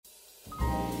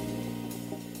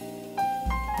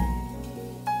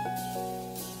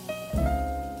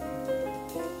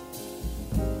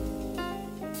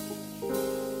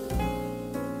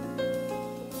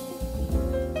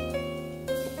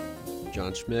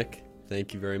John Schmick,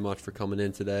 thank you very much for coming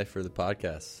in today for the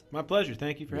podcast. My pleasure.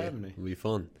 Thank you for having me. It'll be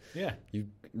fun. Yeah.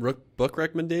 Book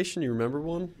recommendation? You remember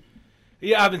one?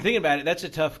 Yeah, I've been thinking about it. That's a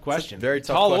tough question. Very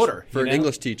tough Tall question order for an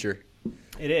English teacher.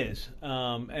 It is.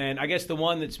 And I guess the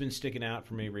one that's been sticking out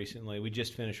for me recently, we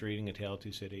just finished reading A Tale of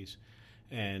Two Cities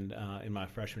and in my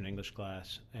freshman English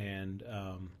class. And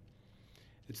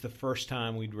it's the first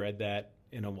time we'd read that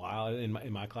in a while,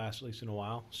 in my class at least in a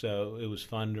while. So it was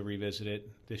fun to revisit it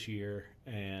this year.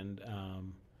 And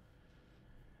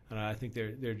I think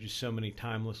there are just so many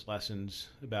timeless lessons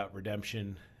about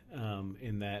redemption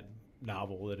in that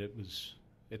novel that it's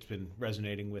been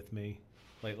resonating with me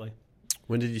lately.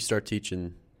 When did you start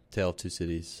teaching Tale of Two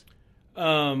Cities?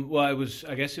 Well, it was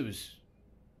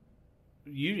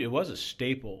a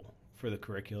staple for the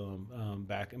curriculum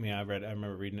back. I mean, I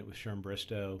remember reading it with Sherm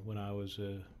Bristow when I was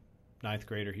a ninth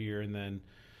grader here, and then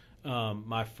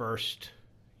my first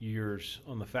years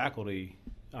on the faculty,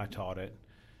 I taught it,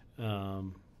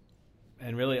 and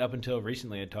really up until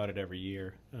recently, I taught it every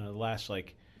year. The last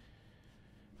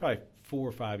probably 4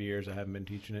 or 5 years, I haven't been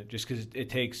teaching it just because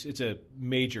it's a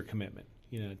major commitment.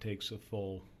 You know, it takes a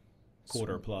full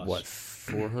quarter plus. What,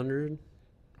 400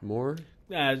 more?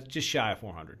 Just shy of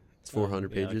 400. It's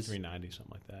 400 pages? Like 390,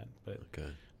 something like that.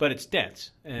 But it's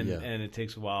dense, and it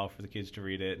takes a while for the kids to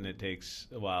read it, and it takes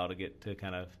a while to get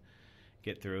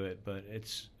through it. But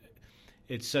it's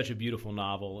such a beautiful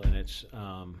novel, and it's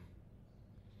I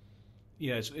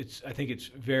think it's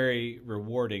very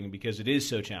rewarding because it is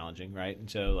so challenging, right? And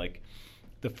so like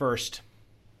the first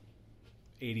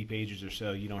 80 pages or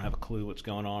so, you don't have a clue what's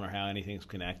going on or how anything's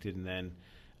connected, and then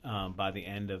by the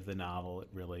end of the novel, it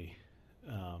really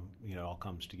all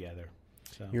comes together.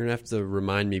 So. You're gonna have to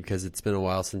remind me because it's been a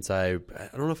while since I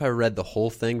don't know if I read the whole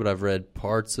thing, but I've read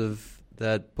parts of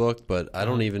that book, but I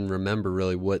don't even remember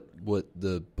really what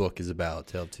the book is about.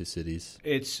 Tale of Two Cities.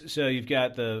 You've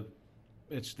got the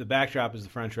backdrop is the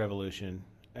French Revolution,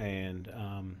 and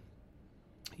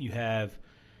you have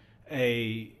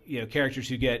characters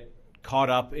who get caught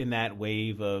up in that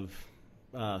wave of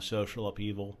social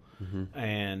upheaval,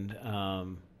 and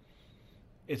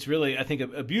it's really, I think,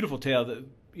 a beautiful tale. That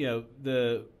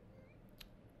the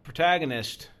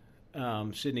protagonist,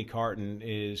 Sidney Carton,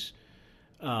 is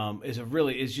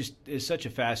such a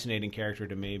fascinating character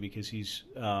to me because he's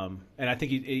and I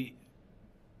think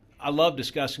I love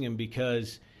discussing him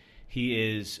because he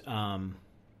is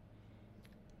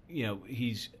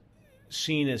he's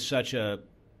seen as such a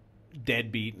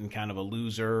deadbeat and kind of a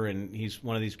loser, and he's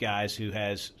one of these guys who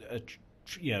has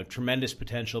tremendous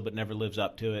potential but never lives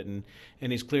up to it, and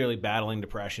he's clearly battling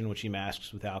depression, which he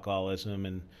masks with alcoholism,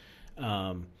 and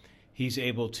he's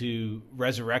able to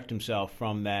resurrect himself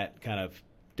from that kind of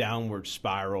downward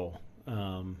spiral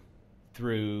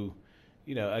through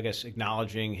I guess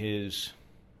acknowledging his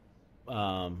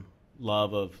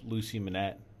love of Lucy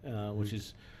Manette, which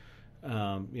is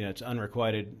it's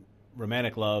unrequited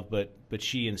romantic love, but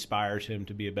she inspires him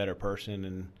to be a better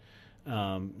person,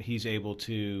 and he's able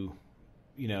to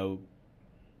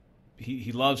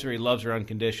he loves her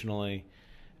unconditionally,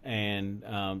 and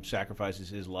sacrifices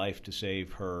his life to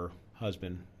save her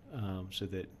husband so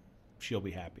that she'll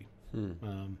be happy.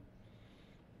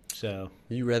 So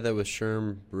you read that with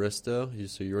Sherm Bristow?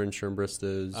 So you were in Sherm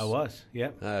Bristow's... I was,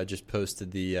 yep. I just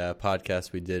posted the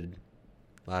podcast we did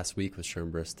last week with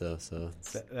Sherm Bristow. So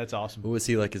that's awesome. What was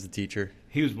he like as a teacher?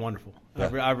 He was wonderful. Yeah.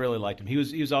 I really liked him. He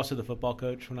was also the football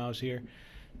coach when I was here,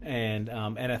 and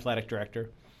athletic director,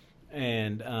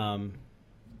 and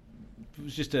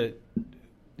was just a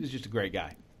great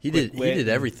guy. He did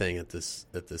everything at this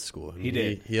school. I mean, he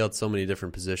did. He held so many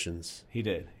different positions. He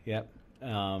did. Yep.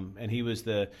 And he was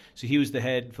the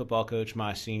head football coach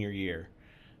my senior year,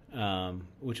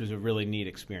 which was a really neat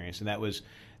experience. And that was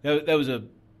a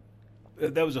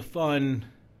fun,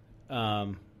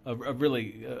 a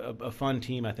fun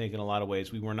team. I think in a lot of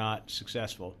ways we were not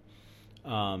successful.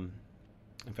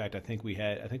 In fact, I think we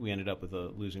ended up with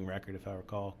a losing record, if I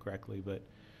recall correctly. But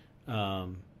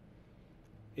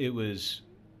it was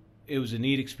a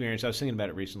neat experience. I was thinking about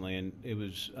it recently, and it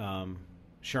was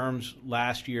Sherm's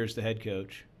last year as the head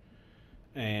coach,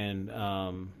 and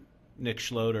Nick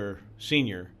Schloter,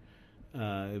 Sr.,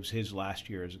 it was his last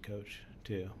year as a coach,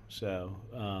 too. So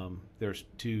there's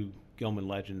two Gilman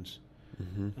legends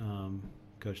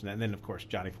coaching that. And then, of course,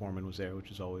 Johnny Foreman was there, which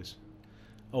is always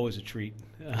a treat.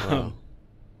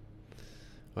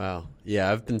 Wow.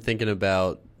 Yeah, I've been thinking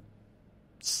about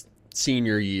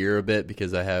senior year a bit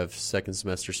because I have second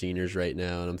semester seniors right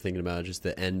now, and I'm thinking about just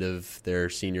the end of their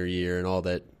senior year and all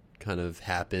that kind of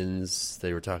happens.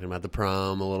 They were talking about the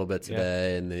prom a little bit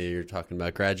today, and they were talking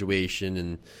about graduation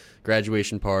and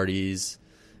graduation parties.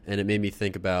 And it made me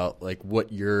think about like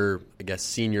what your, I guess,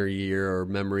 senior year or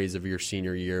memories of your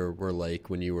senior year were like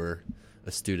when you were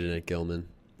a student at Gilman.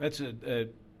 That's a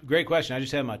great question. I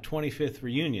just had my 25th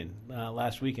reunion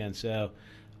last weekend, so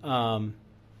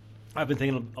I've been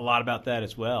thinking a lot about that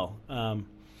as well.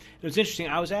 It was interesting.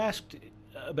 I was asked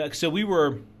about, so we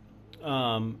were,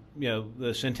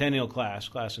 the Centennial class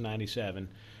of '97,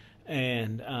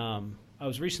 and I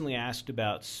was recently asked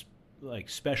about like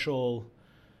special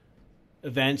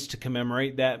events to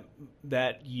commemorate that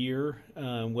year,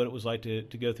 what it was like to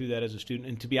go through that as a student.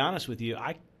 And to be honest with you,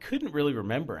 I couldn't really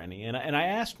remember any. And I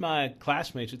asked my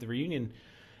classmates at the reunion,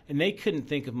 and they couldn't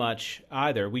think of much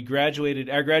either. We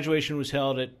graduated. Our graduation was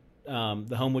held at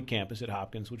the Homewood campus at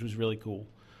Hopkins, which was really cool.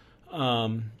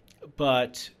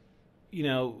 But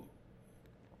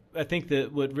I think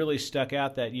that what really stuck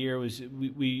out that year was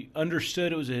we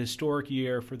understood it was a historic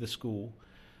year for the school,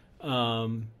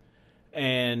 and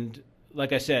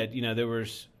like I said, there were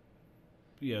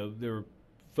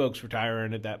folks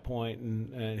retiring at that point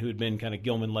and who had been kind of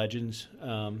Gilman legends.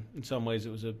 In some ways, it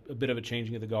was a bit of a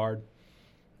changing of the guard,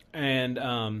 and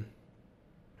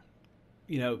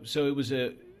so it was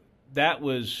that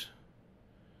was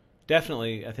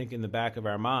definitely, I think, in the back of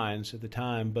our minds at the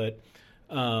time. But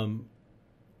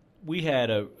we had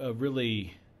the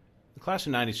class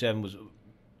of '97 was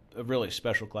a really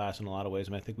special class in a lot of ways.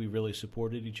 I think we really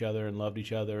supported each other and loved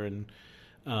each other and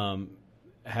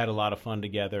had a lot of fun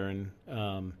together. And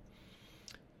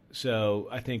so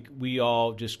I think we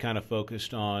all just kind of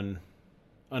focused on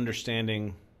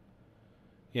understanding,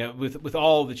 with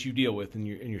all that you deal with in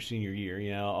your senior year,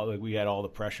 we had all the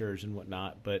pressures and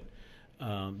whatnot, but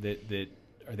that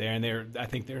are there, and I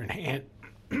think they're enhanced.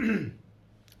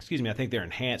 Excuse me. I think they're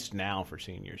enhanced now for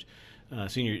seniors.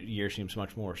 Senior year seems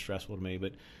much more stressful to me,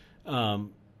 but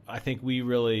I think we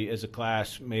really, as a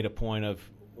class, made a point of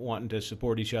wanting to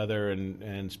support each other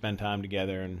and spend time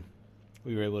together, and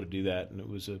we were able to do that, and it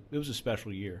was a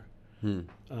special year. So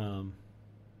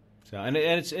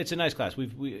it's a nice class.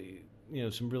 We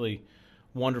some really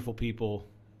wonderful people.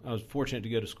 I was fortunate to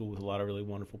go to school with a lot of really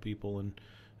wonderful people, and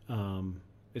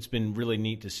it's been really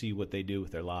neat to see what they do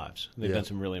with their lives. They've done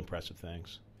some really impressive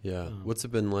things. Yeah. What's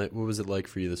it been like? What was it like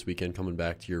for you this weekend, coming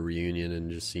back to your reunion and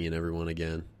just seeing everyone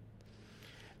again?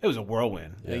 It was a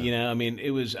whirlwind. Yeah.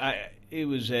 It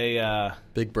was a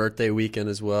big birthday weekend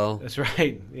as well. That's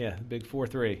right. Yeah, big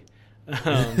 4-3.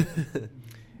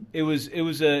 It was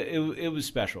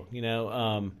special.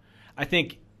 I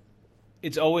think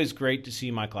it's always great to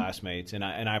see my classmates, and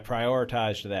I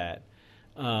prioritized that.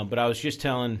 But I was just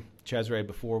telling Cesare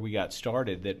before we got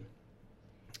started that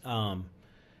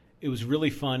it was really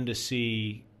fun to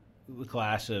see the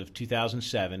class of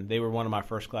 2007. They were one of my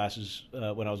first classes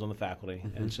when I was on the faculty,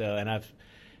 and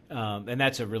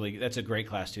that's a great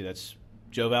class too. That's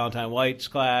Joe Valentine White's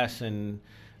class, and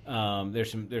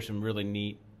there's some really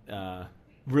neat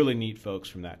folks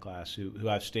from that class who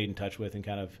I've stayed in touch with and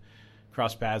kind of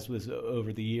crossed paths with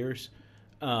over the years.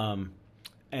 And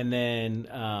then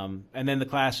the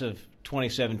class of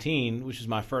 2017, which is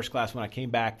my first class when I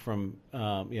came back from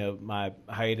my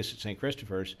hiatus at St.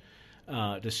 Christopher's,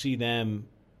 to see them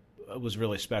was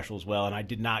really special as well. And I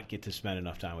did not get to spend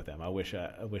enough time with them. I wish I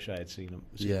had seen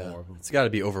more of them. It's got to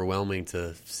be overwhelming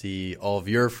to see all of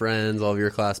your friends, all of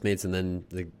your classmates, and then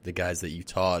the guys that you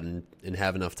taught, and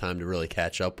have enough time to really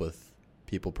catch up with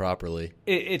people properly.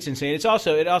 It's insane. It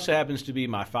also happens to be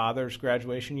my father's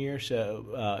graduation year,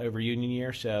 so a reunion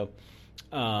year. So,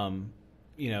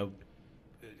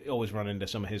 always run into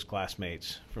some of his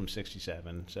classmates from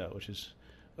 '67, which is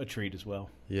a treat as well.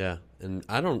 Yeah, and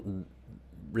I don't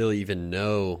really even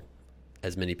know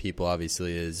as many people,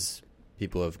 obviously, as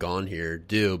people who have gone here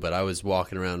do, but I was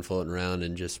walking around, floating around,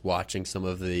 and just watching some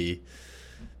of the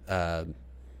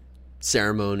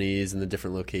ceremonies and the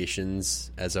different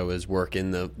locations as I was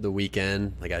working the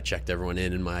weekend. Like, I checked everyone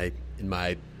in my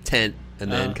tent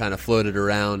and then kind of floated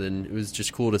around, and it was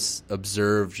just cool to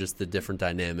observe just the different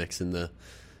dynamics in the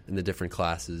different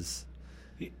classes.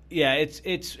 Yeah,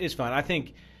 it's fun. I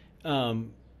think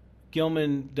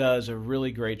Gilman does a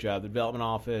really great job. The development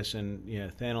office and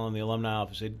Thanel and the alumni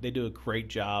office, they do a great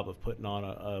job of putting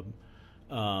on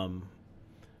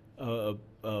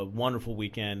a wonderful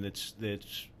weekend that's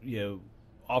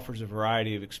offers a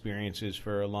variety of experiences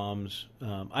for alums.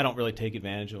 I don't really take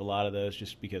advantage of a lot of those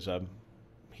just because I'm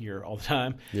here all the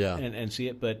time and see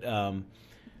it. But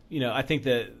I think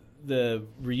that the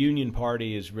reunion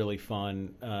party is really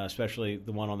fun, especially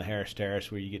the one on the Harris Terrace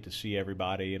where you get to see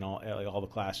everybody and all the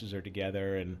classes are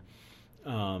together, and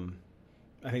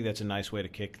I think that's a nice way to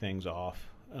kick things off.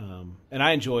 And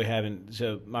I enjoy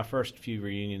so my first few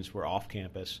reunions were off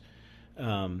campus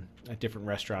at different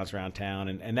restaurants around town,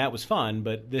 and that was fun,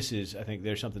 but I think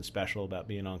there's something special about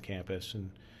being on campus.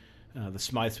 And the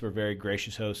Smythes were very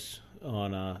gracious hosts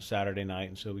on Saturday night,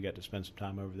 and so we got to spend some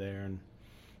time over there and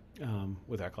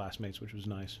with our classmates, which was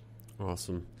nice.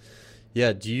 Awesome.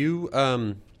 Yeah, do you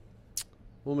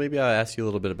well, maybe I'll ask you a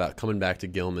little bit about coming back to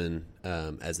Gilman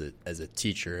as a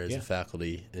teacher, as a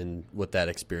faculty, and what that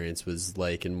experience was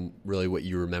like, and really what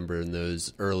you remember in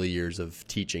those early years of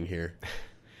teaching here.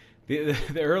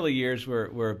 The early years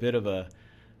were a bit of a,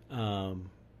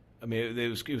 it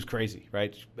was crazy,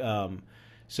 right?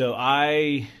 So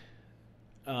I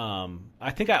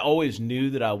think I always knew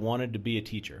that I wanted to be a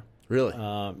teacher. Really?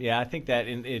 Yeah, I think that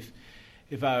if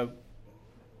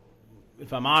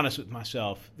I'm honest with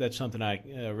myself, that's something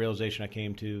realization I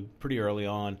came to pretty early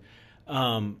on.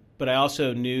 But I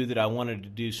also knew that I wanted to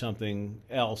do something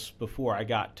else before I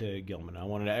got to Gilman. I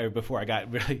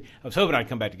was hoping I'd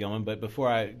come back to Gilman, but before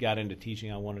I got into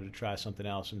teaching, I wanted to try something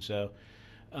else. And so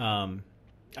I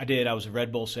did. I was a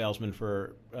Red Bull salesman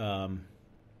for about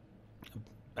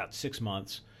 6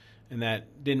 months, and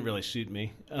that didn't really suit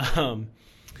me.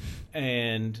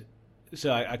 And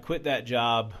so I quit that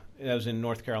job. I was in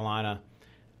North Carolina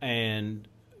and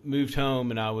moved home,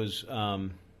 and I was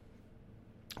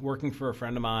working for a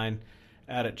friend of mine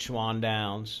out at Schwan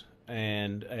Downs,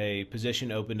 and a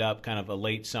position opened up, kind of a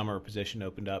late summer position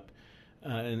opened up,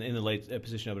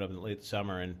 position opened up in the late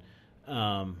summer, and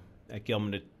at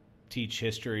Gilman to teach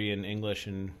history and English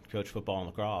and coach football and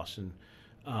lacrosse. And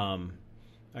I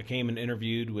came and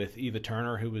interviewed with Eva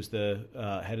Turner, who was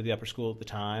the head of the upper school at the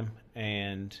time,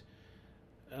 and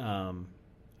I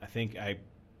think I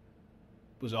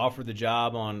was offered the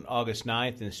job on August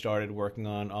 9th and started working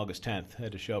on August 10th. I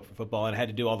had to show up for football, and I had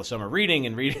to do all the summer reading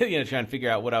and trying to figure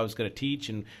out what I was going to teach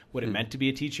and what it meant to be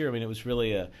a teacher. I mean, it was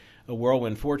really a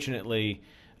whirlwind. Fortunately,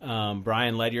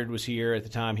 Brian Ledyard was here at the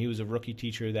time. He was a rookie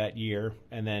teacher that year.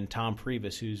 And then Tom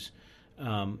Previs, who's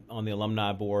on the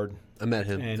alumni board. I met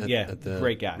him at the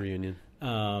great guy. Reunion.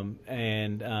 So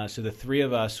the three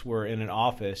of us were in an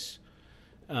office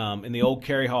in the old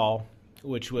Cary Hall,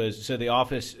 which was the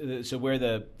office. So where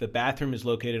the bathroom is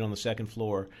located on the second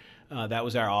floor, that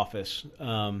was our office.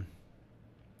 That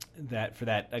for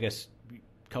that, I guess,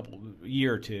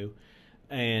 year or two,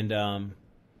 and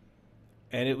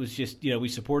it was just we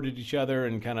supported each other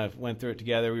and kind of went through it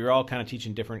together. We were all kind of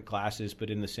teaching different classes, but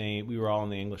we were all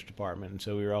in the English department, and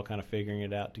so we were all kind of figuring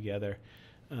it out together,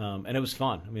 and it was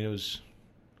fun. I mean, it was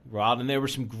wild, and there were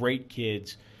some great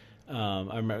kids.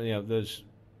 I remember,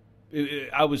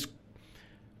 I was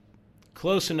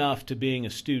close enough to being a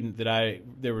student that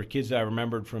there were kids that I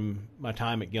remembered from my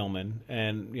time at Gilman,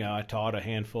 and I taught a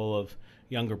handful of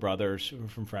younger brothers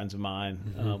from friends of mine,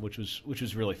 which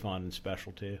was really fun and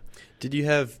special too. Did you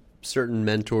have certain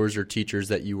mentors or teachers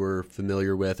that you were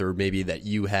familiar with, or maybe that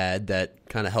you had that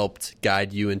kind of helped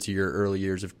guide you into your early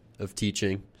years of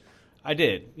teaching? I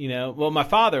did. Well, my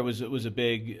father was a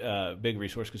big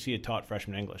resource because he had taught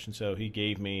freshman English, and so he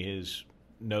gave me his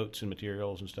notes and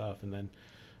materials and stuff, and then.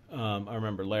 I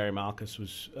remember Larry Malkus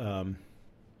was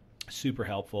super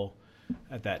helpful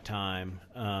at that time.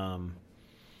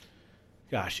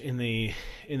 In the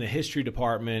history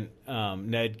department,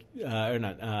 Ned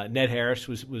Harris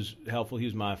was helpful. He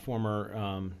was my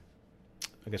former,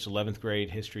 11th grade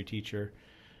history teacher.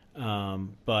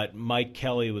 But Mike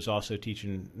Kelly was also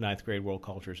teaching 9th grade world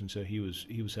cultures, and so he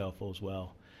was helpful as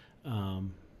well.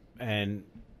 And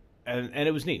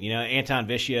it was neat. Anton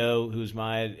Vischio, who's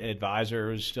my advisor,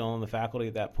 was still on the faculty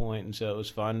at that point, and so it was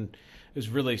fun. It was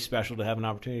really special to have an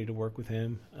opportunity to work with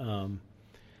him,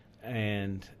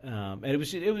 and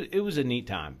it was a neat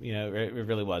time. It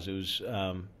really was. It was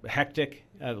hectic.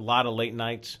 A lot of late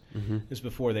nights. This was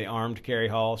before they armed Cary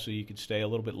Hall, so you could stay a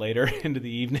little bit later into the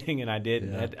evening, and I did.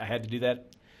 Yeah. I had to do that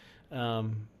a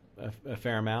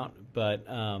fair amount, but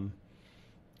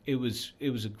it was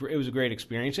a great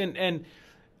experience, and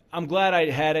I'm glad I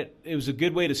had it. It was a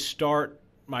good way to start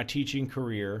my teaching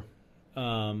career.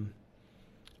 I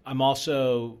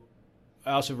also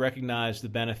recognize the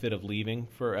benefit of leaving.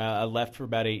 I left for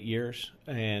about 8 years,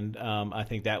 and I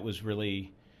think that was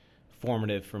really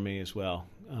formative for me as well.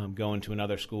 Going to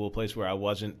another school, a place where I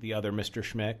wasn't the other Mr.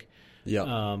 Schmick.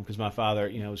 Yeah. Because my father,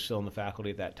 was still in the faculty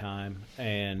at that time,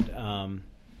 and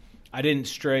I didn't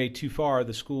stray too far.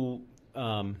 The school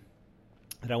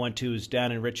that I went to is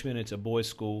down in Richmond. It's a boys'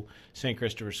 school, St.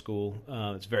 Christopher's School.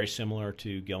 It's very similar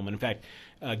to Gilman. In fact,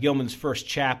 Gilman's first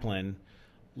chaplain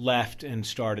left and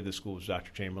started the school. It was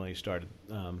Dr. Chamberlain. He started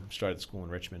the school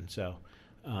in Richmond. So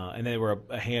And there were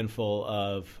a handful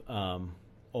of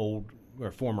old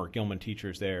or former Gilman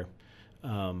teachers there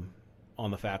on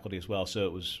the faculty as well. So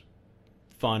it was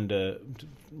fun to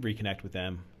reconnect with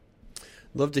them.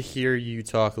 Love to hear you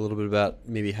talk a little bit about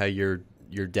maybe how your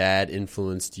dad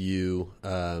influenced you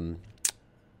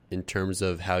in terms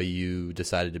of how you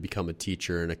decided to become a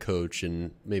teacher and a coach,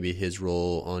 and maybe his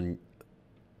role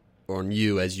on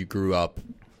you as you grew up,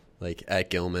 like at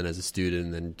Gilman as a student,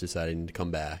 and then deciding to come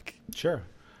back. Sure.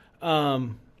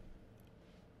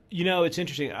 It's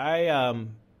interesting.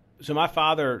 So my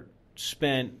father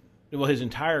spent his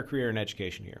entire career in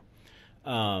education here.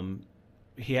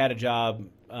 He had a job.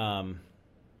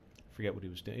 Forget what he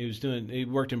was doing. He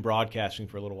worked in broadcasting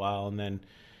for a little while, and then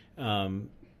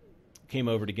came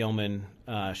over to Gilman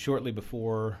shortly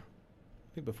before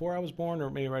I was born, or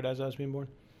maybe right as I was being born.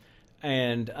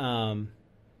 And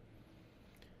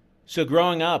so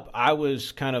growing up, I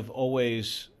was kind of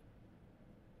always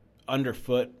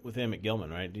underfoot with him at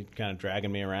Gilman, right? He kind of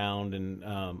dragging me around, and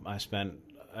I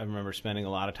remember spending a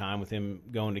lot of time with him,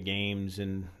 going to games,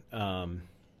 and got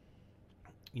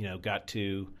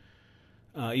to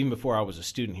even before I was a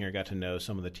student here, got to know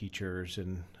some of the teachers,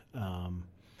 and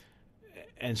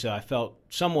so I felt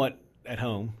somewhat at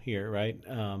home here, right?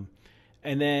 And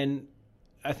then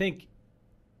I think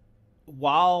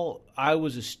while I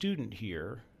was a student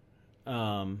here,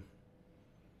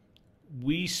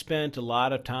 we spent a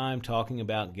lot of time talking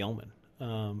about Gilman.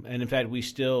 And in fact, we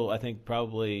still, I think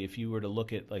probably if you were to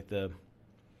look at like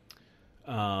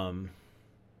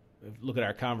look at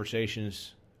our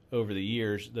conversations over the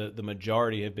years, the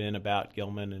majority have been about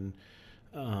Gilman and,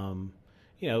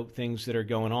 things that are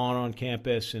going on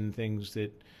campus and things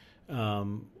that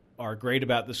are great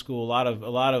about the school. A lot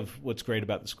of what's great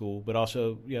about the school, but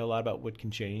also, a lot about what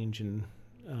can change and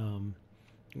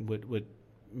what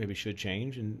maybe should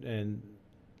change. And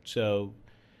so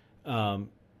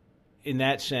in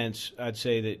that sense, I'd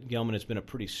say that Gilman has been a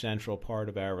pretty central part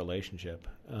of our relationship,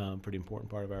 pretty important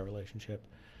part of our relationship.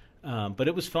 But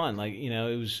it was fun.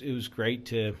 It was great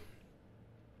to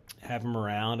have him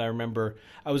around. I remember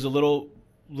I was a little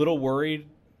worried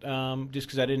just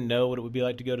because I didn't know what it would be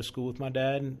like to go to school with my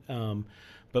dad.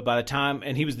 But by the time,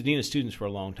 and he was the dean of students for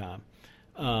a long time.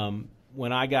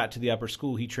 When I got to the upper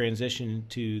school, he transitioned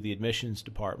to the admissions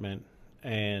department,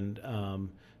 and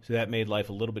so that made life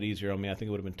a little bit easier on me. I think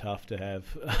it would have been tough to have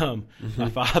my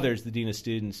father as the dean of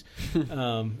students,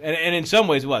 and in some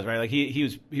ways it was, right. Like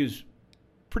he was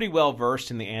pretty well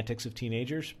versed in the antics of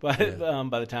teenagers, but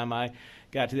by the time I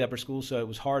got to the upper school, so it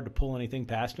was hard to pull anything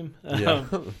past him,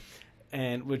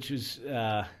 and which was,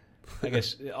 I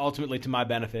guess, ultimately to my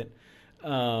benefit.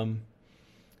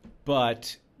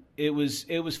 But it was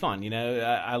fun.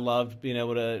 I loved being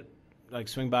able to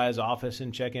swing by his office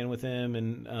and check in with him,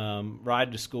 and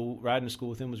riding to school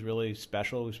with him was really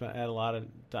special. We had a lot of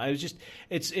time. It was just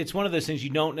it's one of those things you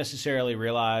don't necessarily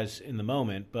realize in the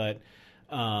moment, but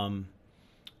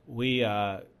we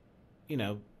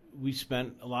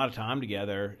spent a lot of time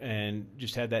together and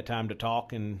just had that time to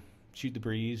talk and shoot the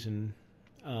breeze, and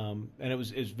it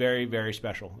was very, very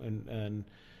special, and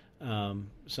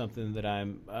something that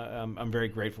I'm very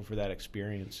grateful for that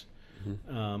experience.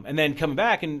 Mm-hmm. And then coming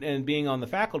back and being on the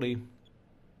faculty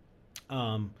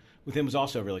with him was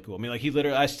also really cool. I mean, he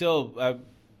literally, I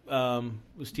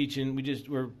was teaching.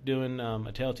 We're doing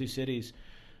A Tale of Two Cities.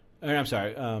 I'm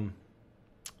sorry,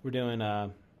 we're doing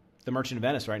The Merchant of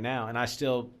Venice right now, and I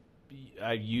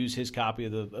use his copy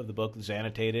of the book that's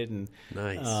annotated, and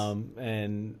nice.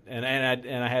 And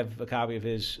I have a copy of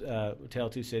his Tale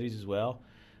of Two Cities as well.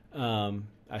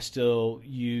 I still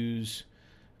use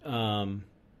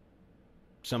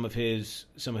some of his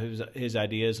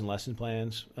ideas and lesson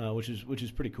plans, which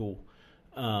is pretty cool.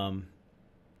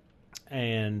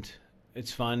 And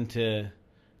it's fun to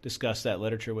discuss that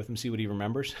literature with him, see what he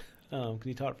remembers, because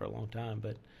he taught it for a long time.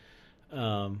 But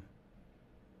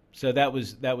so that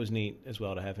was neat as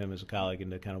well, to have him as a colleague and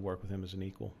to kind of work with him as an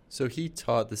equal. So he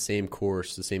taught the same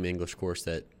English course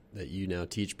that you now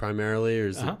teach primarily, or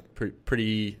is it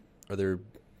pretty? Are there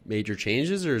major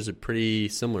changes, or is it pretty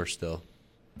similar still?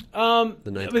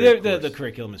 The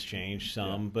curriculum has changed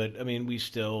some, but I mean, we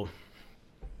still,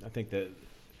 I think that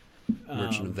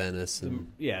Merchant of Venice,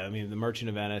 the Merchant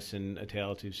of Venice and A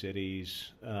Tale of Two Cities,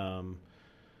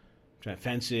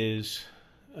 Fences.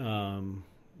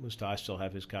 I still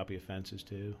have his copy of Fences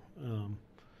too,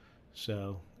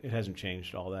 so it hasn't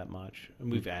changed all that much.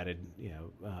 And we've added,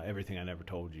 Everything I Never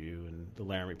Told You and the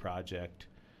Laramie Project,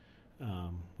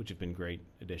 which have been great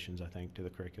additions, I think, to the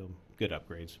curriculum. Good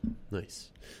upgrades.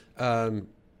 Nice.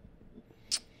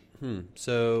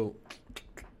 So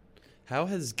How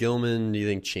has Gilman, do you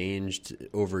think, changed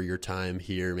over your time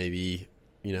here? Maybe,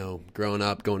 growing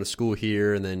up, going to school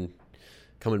here, and then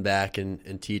coming back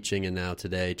and teaching, and now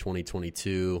today,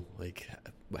 2022, like,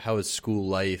 how has school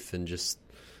life and just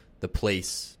the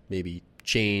place maybe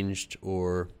changed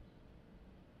or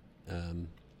been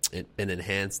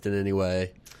enhanced in any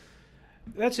way?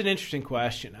 That's an interesting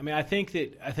question. I mean, I think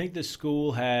the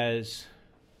school has.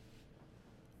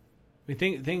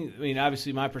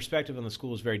 Obviously, my perspective on the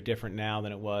school is very different now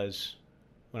than it was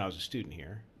when I was a student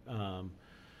here. The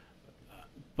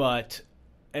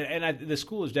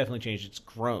school has definitely changed. It's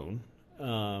grown.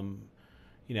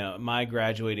 My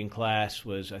graduating class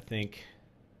was, I think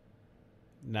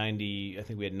 90. I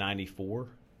think we had 94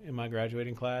 in my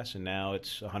graduating class, and now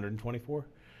it's 124.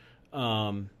 We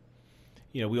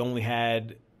only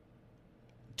had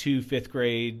 2 5th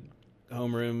grade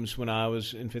homerooms when I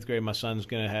was in 5th grade. My son's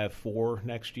going to have 4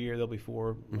 next year. There'll be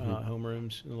 4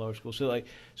 homerooms in the lower school. So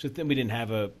then we didn't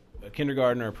have a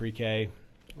kindergarten or a pre-K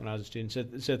when I was a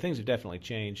student. So things have definitely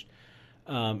changed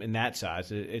in that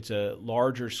size. It's a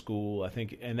larger school, I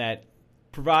think, and that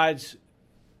provides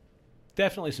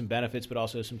definitely some benefits, but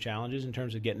also some challenges in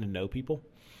terms of getting to know people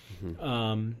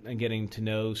and getting to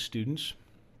know students.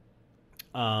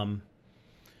 But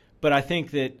I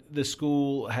think that the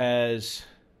school has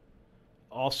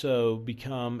also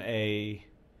become a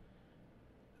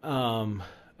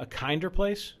kinder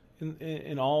place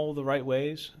in all the right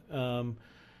ways. I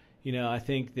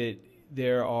think that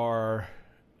there are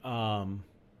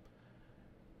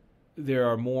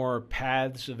more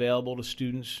paths available to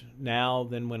students now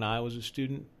than when I was a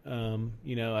student.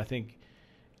 I think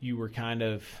you were kind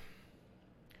of,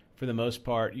 for the most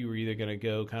part, you were either going to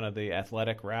go kind of the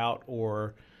athletic route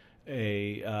or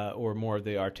or more of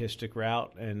the artistic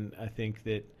route, and I think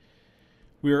that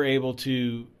we were able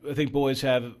to. I think boys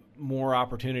have more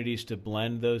opportunities to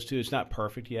blend those two. It's not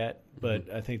perfect yet,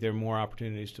 but I think there are more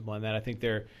opportunities to blend that. I think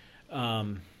they're.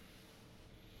 I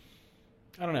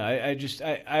don't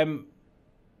know.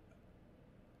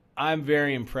 I'm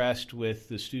very impressed with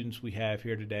the students we have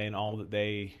here today and all that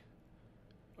they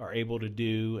are able to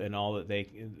do and all that they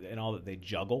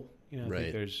juggle. I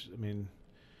right. think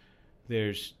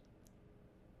there's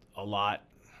a lot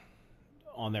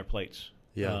on their plates.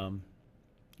 Yeah.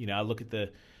 I look at the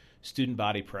student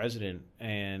body president,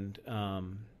 and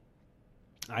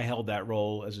I held that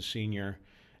role as a senior.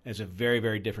 It's a very,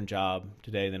 very different job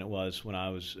today than it was when I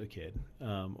was a kid.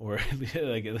 Or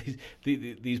like at least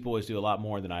these boys do a lot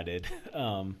more than I did,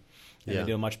 and they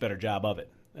do a much better job of it,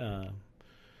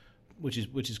 which is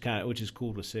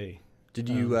cool to see. Did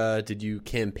you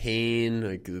campaign?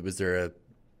 Like, was there a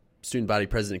student body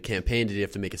president campaign? Did you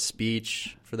have to make a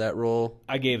speech for that role?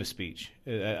 I gave a speech.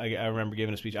 I remember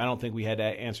giving a speech. I don't think we had to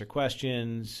answer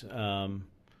questions.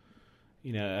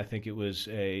 I think it was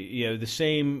the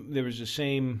same. There was the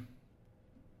same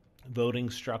voting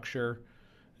structure,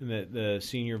 and that the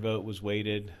senior vote was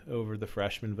weighted over the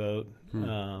freshman vote.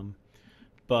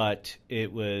 But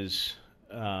it was.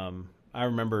 I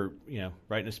remember,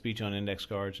 writing a speech on index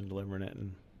cards and delivering it,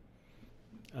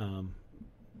 and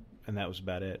that was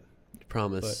about it.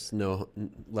 Promise no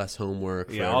less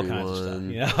homework for all everyone. Kinds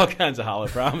of stuff. All kinds of hollow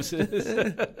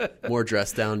promises. More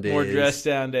dress down days. More dress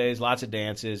down days. Lots of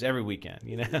dances every weekend.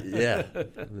 Yeah,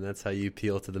 that's how you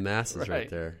appeal to the masses right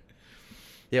there.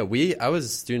 Yeah, I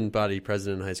was student body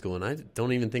president in high school, and I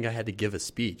don't even think I had to give a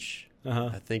speech.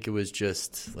 I think it was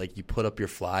just like you put up your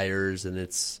flyers, and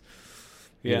it's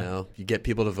you get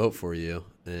people to vote for you,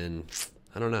 and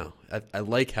I don't know. I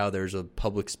like how there's a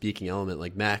public speaking element.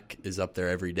 Like Mac is up there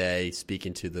every day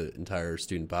speaking to the entire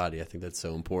student body. I think that's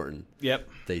so important. Yep.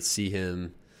 They see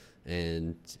him,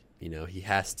 and he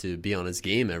has to be on his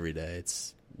game every day.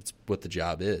 It's what the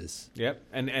job is. Yep.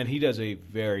 And he does a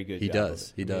very good job.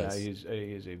 He does. He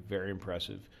is a very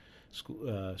impressive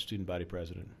student body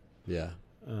president. Yeah.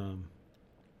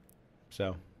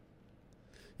 So.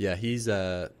 Yeah, he's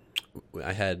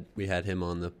we had him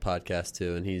on the podcast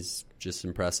too, and he's just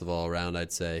impressive all around,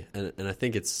 I'd say. And I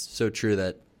think it's so true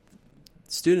that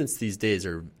students these days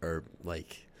are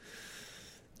like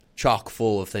chock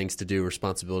full of things to do,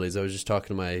 responsibilities. I was just talking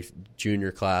to my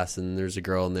junior class, and there's a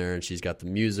girl in there, and she's got the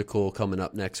musical coming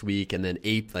up next week, and then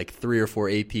 3 or 4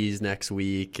 APs next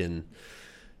week, and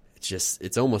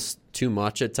it's almost too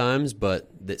much at times, but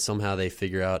that somehow they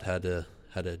figure out how to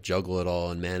juggle it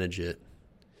all and manage it.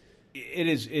 It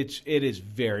is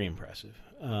very impressive.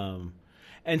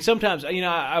 And sometimes,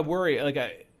 I worry, like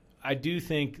I do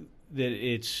think that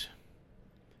it's,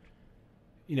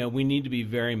 we need to be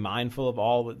very mindful of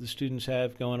all that the students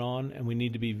have going on, and we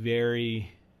need to be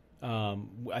very,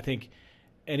 I think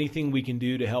anything we can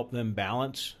do to help them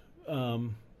balance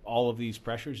all of these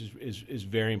pressures is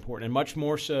very important, and much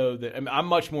more so that I'm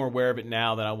much more aware of it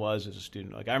now than I was as a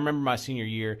student. Like I remember my senior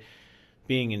year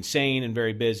being insane and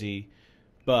very busy,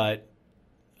 but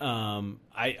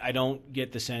I don't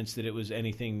get the sense that it was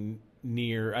anything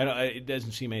near. It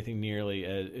doesn't seem anything nearly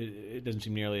as it doesn't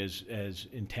seem nearly as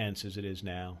intense as it is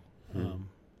now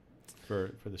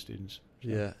for the students. So.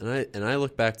 Yeah, and I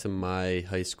look back to my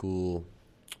high school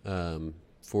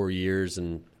 4 years,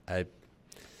 and I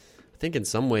think in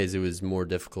some ways it was more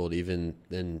difficult even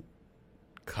than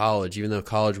college, even though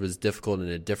college was difficult in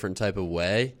a different type of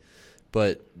way.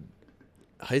 But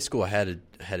high school, I had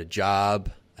a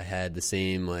job. I had the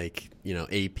same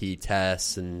AP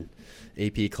tests and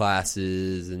AP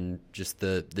classes, and just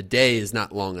the day is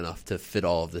not long enough to fit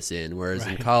all of this in. Whereas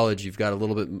in college, you've got a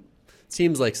little bit, it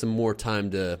seems like some more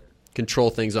time to control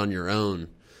things on your own.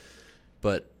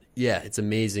 But yeah, it's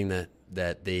amazing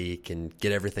that they can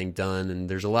get everything done. And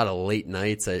there's a lot of late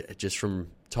nights. Just from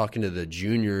talking to the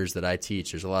juniors that I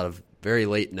teach, there's a lot of very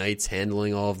late nights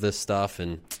handling all of this stuff.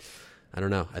 And I don't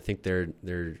know. I think there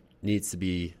needs to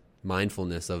be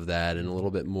mindfulness of that and a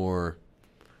little bit more.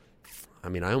 I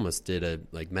mean, I almost did a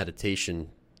meditation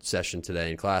session today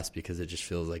in class because it just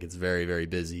feels like it's very, very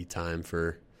busy time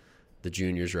for the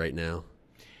juniors right now.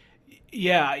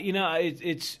 Yeah,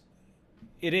 it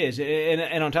is,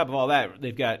 and on top of all that,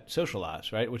 they've got social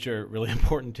lives, right, which are really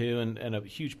important too, and a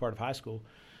huge part of high school.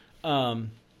 And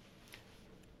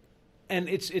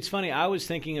it's funny. I was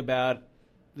thinking about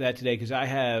that today because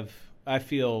I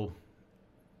feel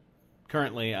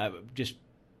currently I just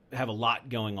have a lot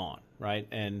going on, right,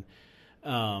 and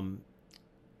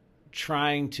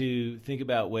trying to think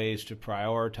about ways to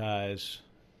prioritize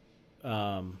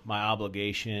my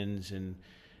obligations and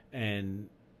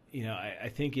I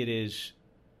think it is.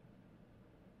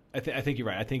 I think you're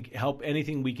right. I think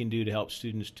anything we can do to help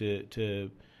students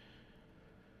to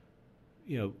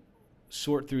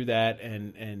sort through that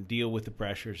and deal with the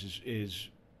pressures is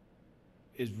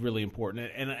really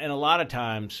important. And a lot of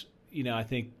times, I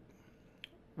think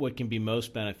what can be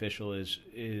most beneficial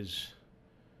is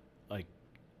like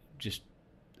just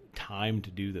time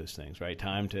to do those things, right?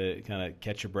 Time to kind of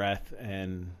catch your breath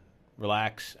and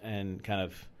relax and kind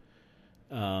of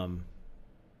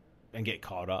and get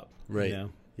caught up, right?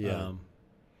 Yeah.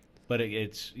 But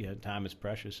it's time is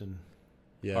precious and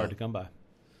hard to come by.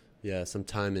 Yeah, some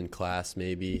time in class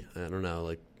maybe. I don't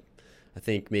know, I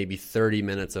think maybe 30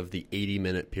 minutes of the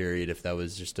 80-minute period, if that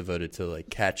was just devoted to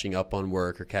catching up on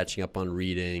work or catching up on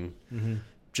reading. Mm-hmm.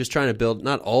 Just trying to build,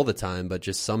 not all the time, but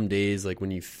just some days,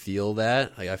 when you feel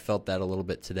that. I felt that a little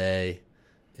bit today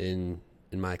in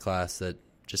my class, that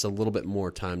just a little bit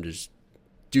more time to just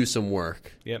do some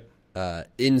work. Yep.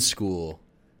 In school.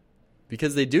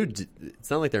 Because they do,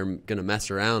 it's not like they're going to mess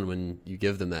around when you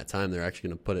give them that time. They're actually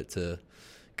going to put it to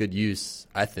good use,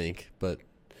 I think. But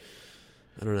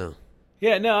I don't know.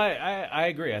 Yeah, no, I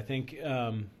agree. I think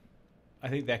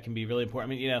that can be really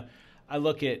important. I mean, I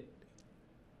look at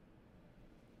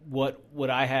what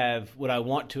I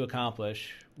want to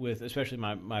accomplish with, especially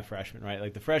my freshman,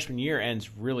 right? The freshman year ends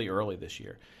really early this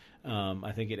year.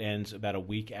 I think it ends about a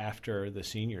week after the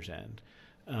seniors end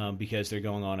because they're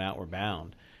going on Outward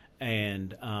Bound.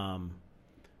 And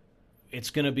it's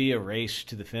going to be a race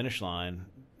to the finish line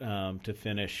to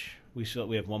finish. We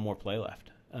have one more play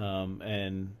left,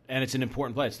 and it's an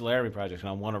important play. It's the Laramie Project, and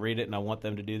I want to read it, and I want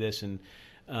them to do this. And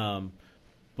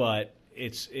but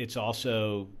it's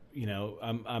also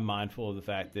I'm mindful of the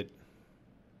fact that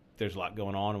there's a lot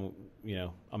going on, and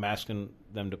I'm asking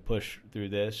them to push through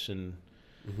this and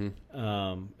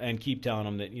keep telling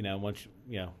them that once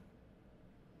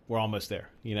we're almost there.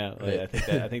 Right.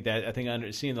 I think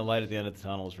seeing the light at the end of the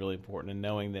tunnel is really important, and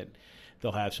knowing that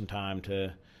they'll have some time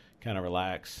to kind of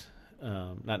relax,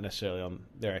 not necessarily on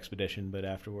their expedition, but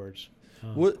afterwards.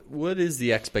 What is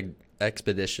the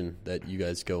expedition that you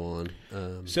guys go on?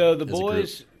 So the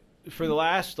boys, for the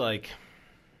last I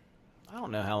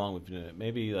don't know how long we've been doing it,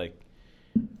 maybe 8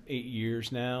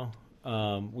 years now.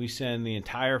 We send the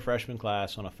entire freshman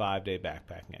class on a 5-day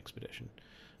backpacking expedition.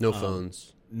 No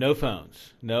phones. No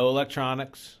phones, no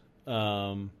electronics,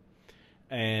 and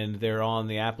they're on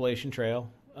the Appalachian Trail.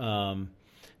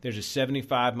 There's a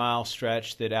 75-mile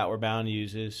stretch that Outward Bound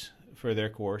uses for their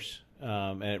course,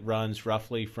 and it runs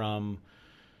roughly from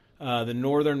the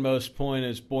northernmost point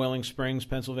is Boiling Springs,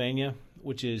 Pennsylvania,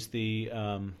 which is the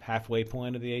halfway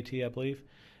point of the AT, I believe,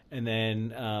 and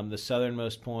then the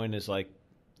southernmost point is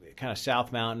kind of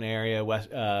South Mountain area. West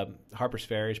Harper's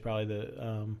Ferry is probably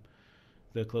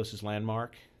the closest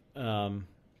landmark.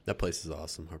 That place is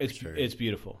awesome. Harper's Ferry. It's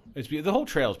beautiful. The whole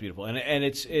trail is beautiful, and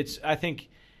it's I think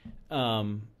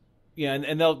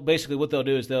and they'll basically what they'll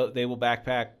do is they will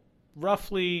backpack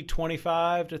roughly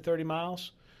 25 to 30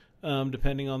 miles,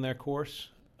 depending on their course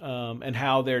and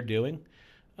how they're doing.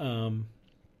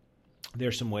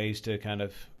 There's some ways to kind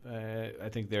of, I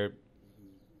think there are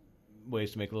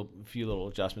ways to make a few little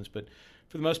adjustments, but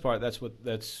for the most part, that's what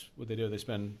they do. They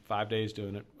spend 5 days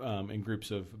doing it in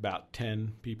groups of about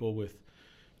 10 people with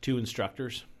 2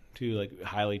 instructors, 2 like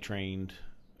highly trained,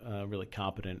 really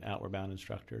competent outward bound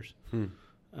instructors.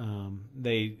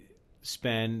 They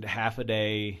spend half a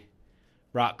day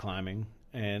rock climbing,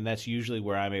 and that's usually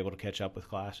where I'm able to catch up with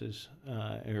classes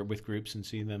or with groups and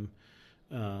see them,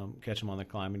 catch them on their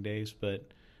climbing days.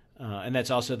 But and that's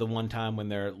also the one time when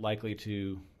they're likely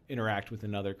to interact with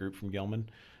another group from Gilman.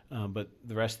 But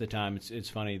the rest of the time, it's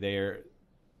funny, they're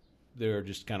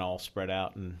just kind of all spread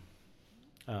out and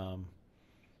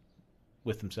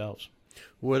with themselves.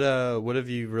 What have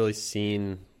you really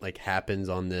seen like happens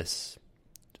on this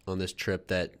trip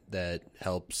that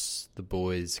helps the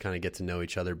boys kind of get to know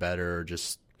each other better, or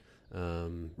just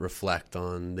reflect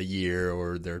on the year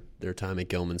or their time at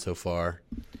Gilman so far?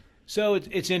 So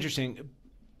it's interesting.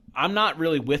 I'm not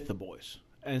really with the boys,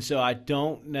 and so I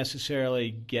don't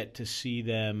necessarily get to see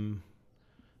them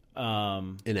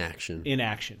in action.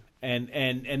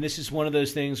 And this is one of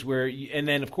those things where, and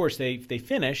then of course they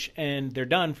finish and they're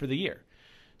done for the year,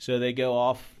 so they go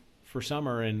off for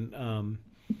summer, and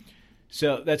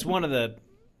so that's one of the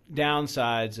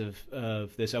downsides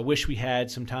of this. I wish we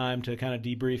had some time to kind of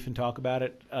debrief and talk about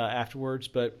it afterwards,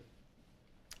 but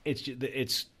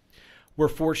we're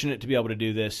fortunate to be able to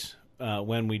do this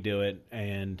when we do it,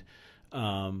 and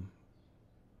that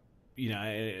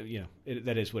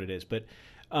is what it is. But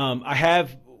I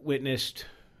have witnessed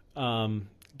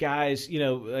guys.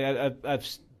 I've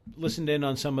listened in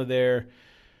on some of their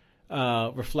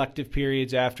reflective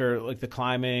periods after like the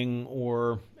climbing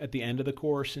or at the end of the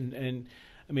course, and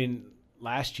I mean,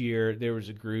 last year there was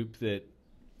a group that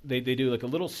they do like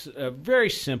a very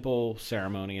simple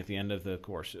ceremony at the end of the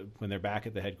course when they're back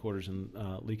at the headquarters in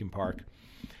Leakin Park.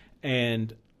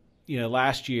 And,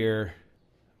 last year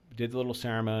did the little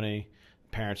ceremony,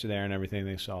 parents are there and everything,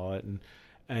 they saw it. And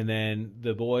then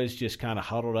the boys just kind of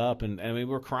huddled up and we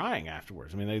were crying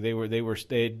afterwards. I mean,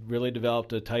 they'd really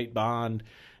developed a tight bond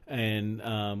and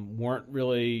weren't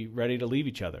really ready to leave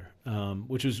each other,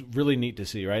 which was really neat to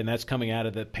see, right? And that's coming out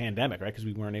of the pandemic, right? Because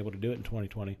we weren't able to do it in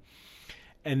 2020.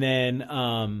 And then,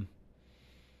 I've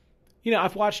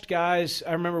watched guys.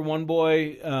 I remember one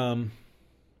boy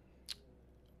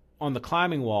on the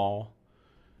climbing wall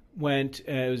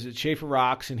it was at Schaefer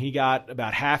Rocks, and he got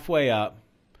about halfway up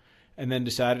and then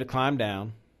decided to climb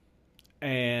down.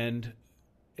 And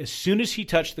as soon as he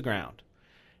touched the ground,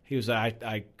 he was like,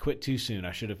 I quit too soon.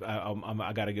 I should have,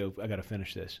 I got to go. I got to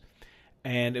finish this.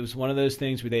 And it was one of those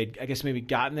things where they'd, I guess, maybe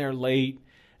gotten there late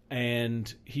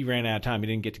and he ran out of time. He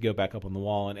didn't get to go back up on the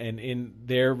wall. And in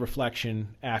their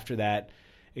reflection after that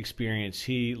experience,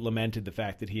 he lamented the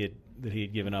fact that he had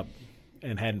given up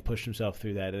and hadn't pushed himself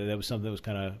through that. And that was something that was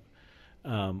kind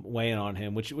of weighing on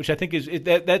him, which I think is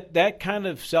that kind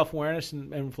of self-awareness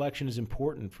and reflection is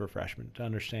important for freshmen to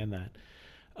understand that.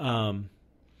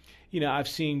 I've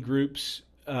seen groups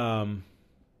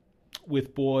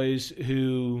with boys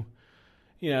who,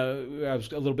 I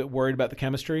was a little bit worried about the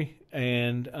chemistry,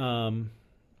 and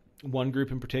one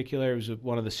group in particular, it was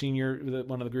one of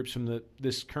the groups from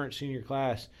this current senior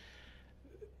class.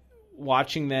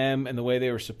 Watching them and the way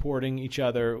they were supporting each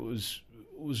other was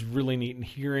really neat, and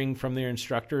hearing from their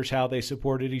instructors how they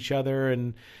supported each other,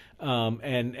 and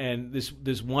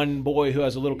this one boy who I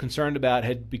was a little concerned about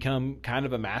had become kind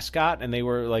of a mascot, and they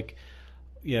were like,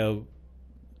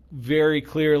 very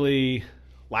clearly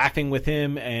laughing with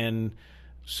him and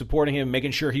supporting him,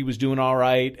 making sure he was doing all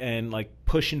right, and like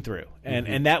pushing through,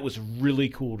 and that was really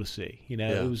cool to see.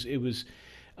 It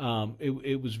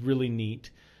was really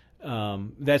neat.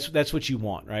 That's what you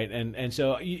want, right? And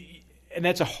so and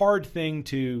that's a hard thing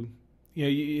to,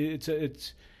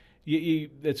 it's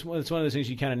one of those things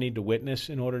you kind of need to witness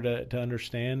in order to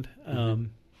understand.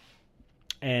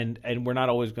 And we're not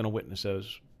always going to witness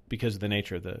those because of the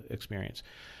nature of the experience.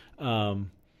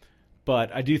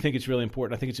 But I do think it's really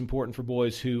important. I think it's important for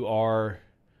boys who are,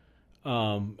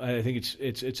 I think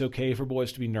it's okay for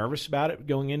boys to be nervous about it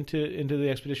going into the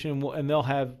expedition, and they'll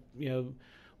have,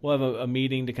 we'll have a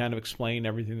meeting to kind of explain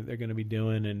everything that they're going to be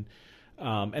doing. And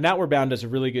Outward Bound does a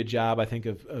really good job, I think,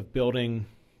 of building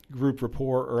group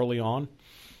rapport early on.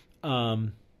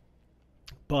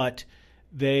 But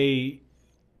they,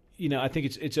 I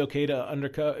think it's okay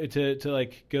to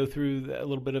like go through a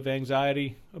little bit of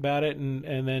anxiety about it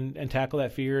and then tackle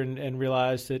that fear and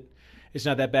realize that it's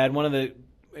not that bad. One of the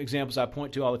examples I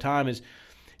point to all the time is,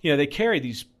 they carry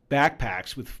these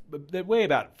backpacks that weigh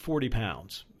about 40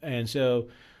 pounds. And so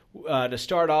to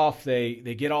start off, they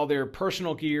get all their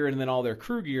personal gear and then all their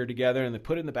crew gear together, and they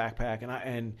put it in the backpack.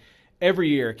 And every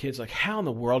year, a kid's like, how in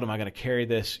the world am I going to carry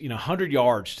this, 100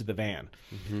 yards to the van?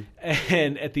 Mm-hmm.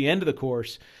 And at the end of the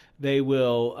course, they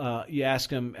will, you ask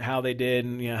them how they did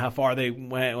and, how far they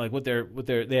went, like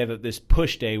they have this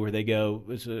push day where they go,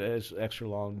 it's an extra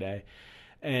long day.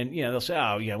 And, they'll say,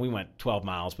 oh, we went 12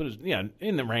 miles, but it was,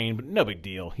 in the rain, but no big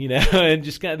deal, and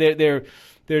just kind of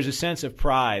there's a sense of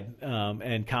pride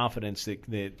and confidence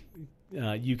that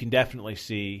you can definitely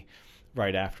see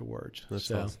right afterwards.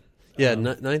 That's awesome. Yeah,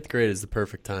 ninth grade is the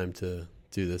perfect time to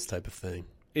do this type of thing.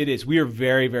 It is. We are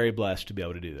very, very blessed to be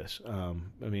able to do this.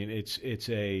 It's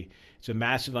a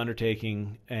massive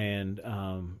undertaking, and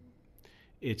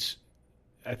it's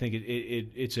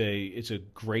a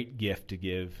great gift to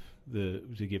give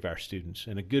our students,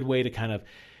 and a good way to kind of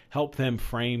help them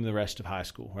frame the rest of high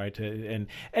school, right? I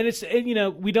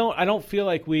don't feel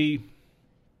like we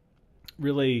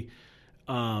really,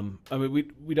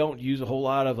 we don't use a whole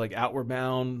lot of like Outward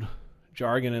Bound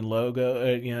jargon and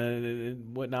logo,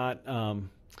 whatnot.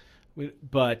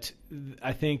 But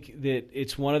I think that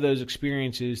it's one of those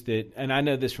experiences that, and I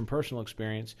know this from personal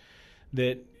experience,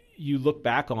 that you look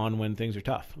back on when things are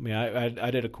tough. I mean,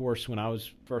 I did a course when I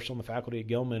was first on the faculty at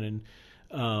Gilman,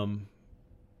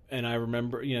 and I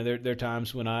remember, there are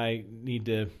times when I need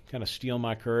to kind of steel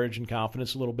my courage and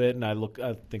confidence a little bit, and I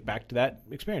think back to that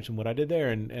experience and what I did there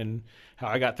and how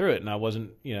I got through it. And I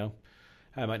wasn't,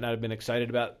 I might not have been excited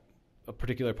about a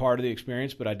particular part of the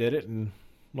experience, but I did it and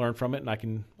learned from it,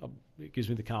 and it gives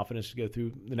me the confidence to go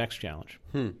through the next challenge.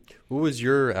 What was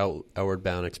your Outward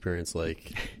Bound experience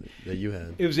like that you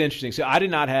had? It was interesting. So I did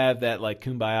not have that like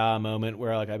kumbaya moment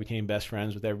where like I became best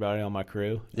friends with everybody on my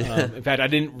crew. In fact, I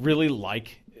didn't really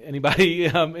like anybody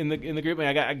in the group.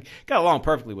 I got along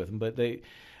perfectly with them, but they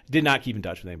did not keep in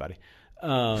touch with anybody.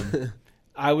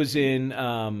 I was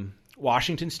in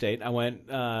Washington State. I went.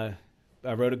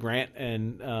 I wrote a grant,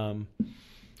 and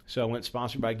so I went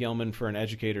sponsored by Gilman for an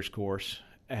educator's course,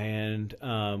 and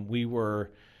we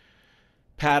were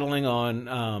paddling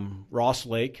on Ross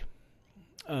Lake,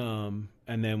 and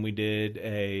then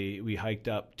we hiked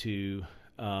up to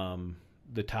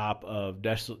the top of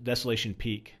Desolation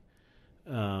Peak,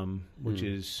 which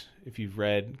is, if you've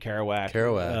read Kerouac,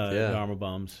 yeah. Dharma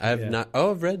Bums. I have not. Oh,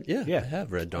 I've read. Yeah, I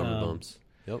have read Dharma Bums.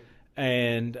 Yep.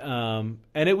 And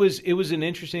it was an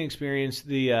interesting experience.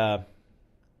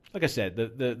 Like I said,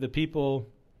 the people,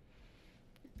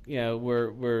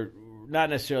 were not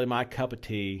necessarily my cup of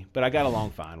tea, but I got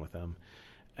along fine with them,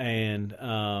 and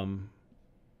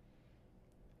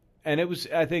it was,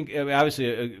 I think,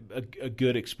 obviously a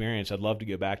good experience. I'd love to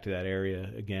go back to that area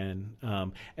again,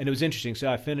 and it was interesting.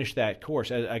 So I finished that course.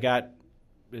 I got,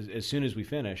 as soon as we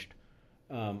finished,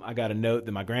 I got a note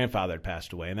that my grandfather had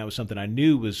passed away, and that was something I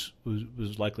knew was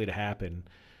likely to happen.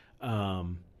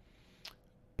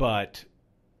 But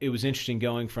it was interesting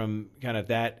going from kind of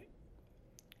that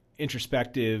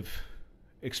introspective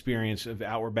experience of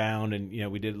Outward Bound,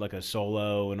 and we did like a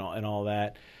solo and all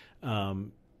that.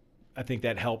 I think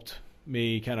that helped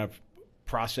me kind of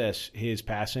process his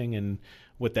passing and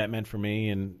what that meant for me,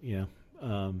 and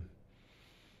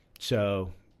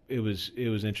so it was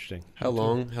interesting. How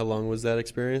long was that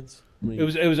experience? It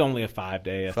was only a 5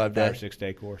 or 6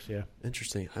 day course. Yeah.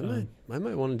 Interesting. I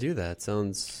might want to do that.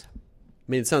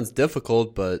 It sounds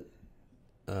difficult, but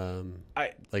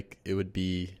it would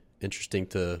be interesting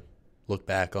to look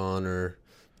back on, or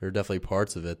there are definitely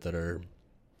parts of it that are.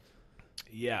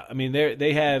 Yeah, I mean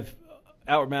they have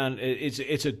Outward Bound.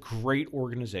 It's a great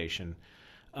organization.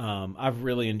 I've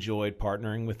really enjoyed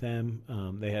partnering with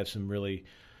them. They have some really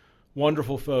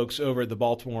wonderful folks over at the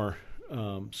Baltimore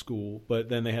school, but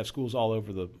then they have schools all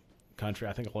over the country.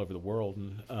 I think all over the world,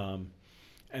 and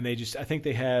I think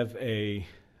they have a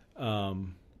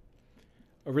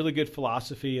really good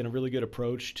philosophy and a really good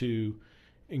approach to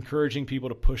encouraging people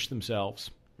to push themselves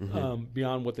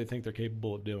beyond what they think they're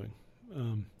capable of doing.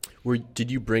 Did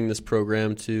you bring this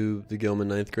program to the Gilman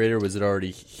ninth grade, or was it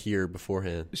already here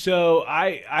beforehand? So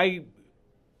I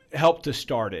helped to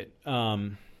start it.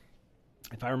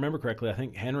 If I remember correctly, I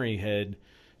think Henry had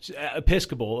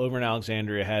Episcopal over in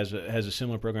Alexandria has a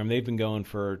similar program. They've been going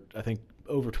for, I think,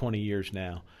 over 20 years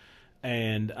now,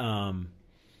 and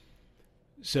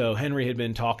so Henry had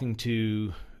been talking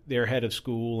to their head of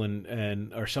school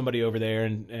and or somebody over there,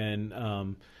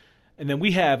 and then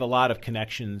we have a lot of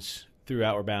connections through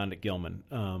Outward Bound at Gilman.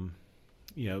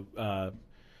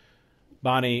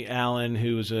 Bonnie Allen,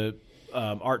 who was a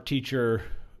art teacher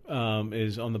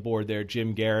is on the board there.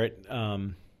 Jim Garrett,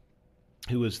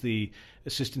 who was the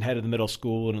assistant head of the middle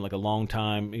school and like a long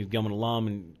time, he's a Gilman alum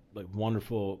and like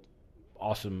wonderful,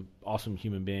 awesome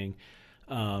human being,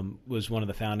 was one of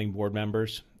the founding board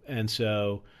members. And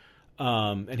so,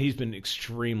 and he's been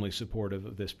extremely supportive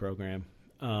of this program.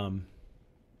 And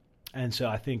so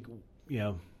I think,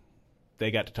 they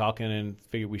got to talking and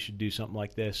figured we should do something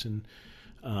like this. And,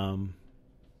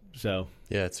 so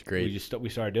yeah, it's great. We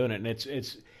started doing it, and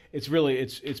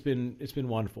it's been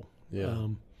wonderful. Yeah.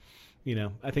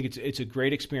 I think it's a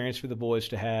great experience for the boys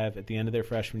to have at the end of their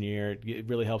freshman year. It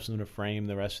really helps them to frame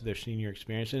the rest of their senior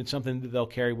experience, and it's something that they'll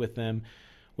carry with them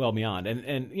well beyond.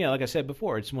 And like I said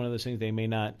before, it's one of those things they may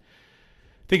not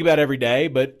think about every day,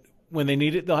 but when they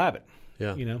need it, they'll have it.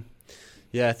 Yeah.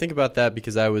 Yeah, I think about that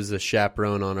because I was a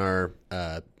chaperone on our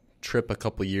trip a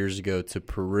couple years ago to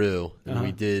Peru, and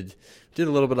we did a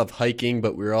little bit of hiking,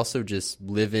 but we were also just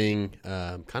living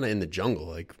kind of in the jungle.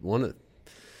 Like a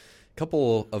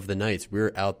couple of the nights we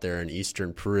were out there in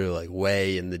eastern Peru, like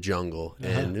way in the jungle,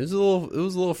 and it was a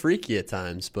little freaky at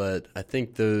times. But I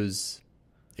think those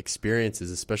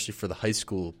experiences, especially for the high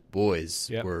school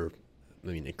boys, were,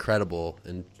 incredible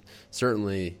and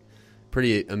certainly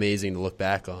pretty amazing to look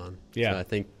back on. Yeah, so I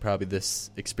think probably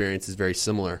this experience is very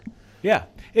similar. Yeah,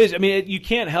 it is. You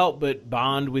can't help but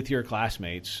bond with your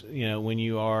classmates, when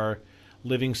you are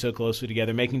living so closely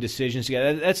together, making decisions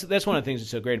together. That's one of the things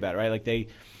that's so great about it, right? Like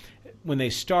when they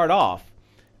start off,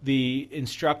 the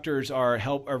instructors are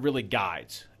really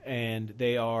guides, and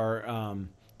they are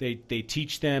they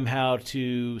teach them how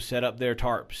to set up their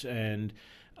tarps, and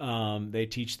they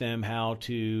teach them how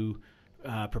to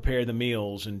prepare the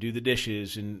meals and do the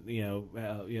dishes, and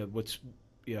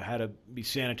how to be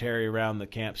sanitary around the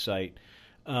campsite,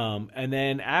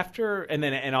 and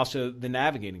also the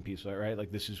navigating piece, right?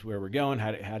 Like, this is where we're going.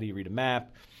 How do you read a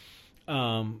map?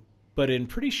 But in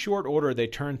pretty short order, they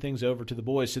turn things over to the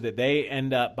boys so that they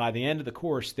end up, by the end of the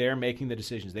course, they're making the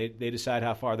decisions. They decide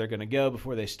how far they're going to go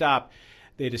before they stop.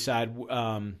 They decide.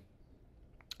 I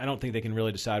don't think they can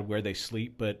really decide where they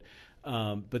sleep, but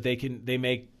they can. They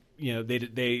make.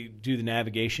 They do the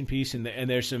navigation piece, and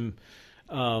there's some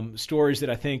stories that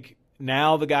I think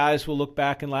now the guys will look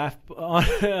back and laugh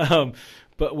on,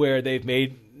 but where they've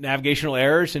made navigational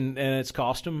errors and it's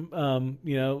cost them,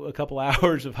 a couple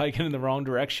hours of hiking in the wrong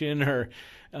direction, or,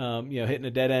 hitting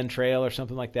a dead end trail or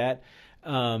something like that.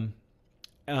 And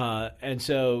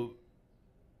so,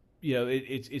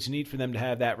 it's neat for them to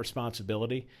have that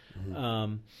responsibility.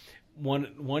 Mm-hmm.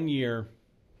 One year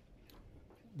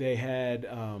they had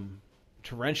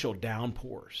torrential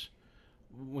downpours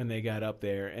when they got up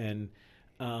there, and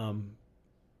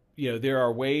there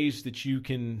are ways that you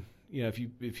can,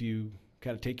 if you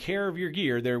kind of take care of your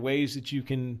gear, there are ways that you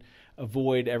can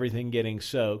avoid everything getting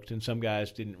soaked, and some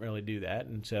guys didn't really do that,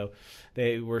 and so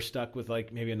they were stuck with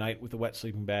like maybe a night with a wet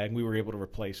sleeping bag. We were able to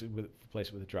replace it with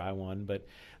a dry one. But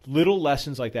little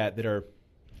lessons like that are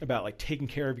about like taking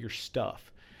care of your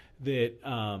stuff that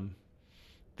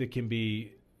can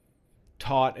be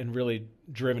taught and really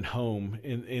driven home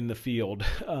in the field,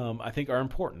 I think are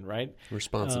important, right?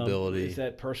 Responsibility. It's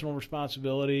that personal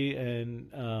responsibility,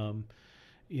 and and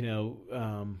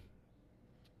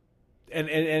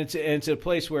it's a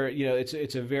place where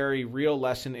it's a very real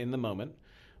lesson in the moment,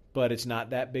 but it's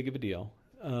not that big of a deal.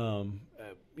 And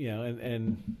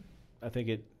I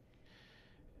think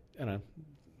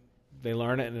they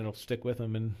learn it and it'll stick with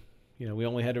them. And we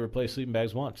only had to replace sleeping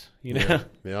bags once. Yeah.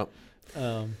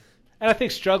 And I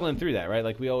think struggling through that, right?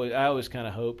 Like I always kind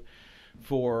of hope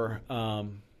for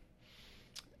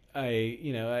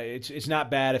it's not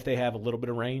bad if they have a little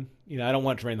bit of rain. I don't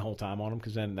want it to rain the whole time on them,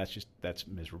 because then that's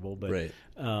miserable. But right.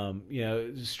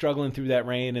 Struggling through that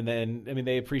rain, and then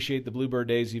they appreciate the bluebird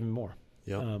days even more.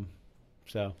 Yeah.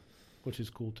 Which is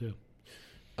cool too.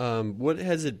 What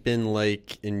has it been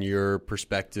like in your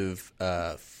perspective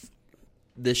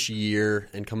this year,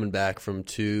 and coming back from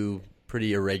 2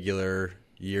 pretty irregular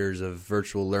years of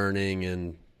virtual learning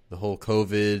and the whole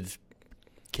COVID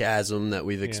chasm that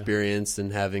we've experienced,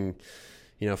 and having,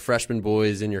 freshman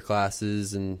boys in your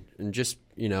classes, and just,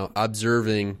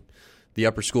 observing the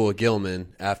upper school at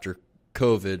Gilman after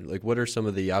COVID? Like, what are some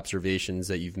of the observations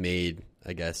that you've made,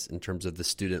 I guess, in terms of the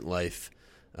student life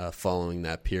following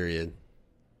that period?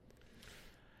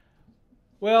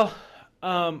 Well,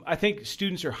 I think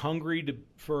students are hungry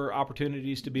for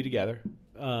opportunities to be together.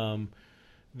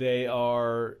 They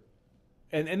are,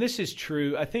 and this is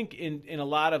true, I think in a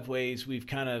lot of ways we've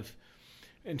kind of,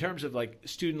 in terms of like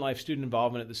student life, student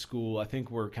involvement at the school, I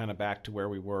think we're kind of back to where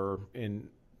we were in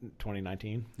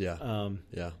 2019. Yeah.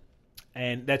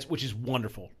 And which is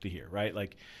wonderful to hear, right?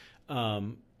 Like,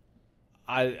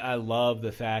 I love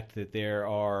the fact that there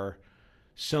are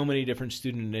so many different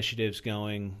student initiatives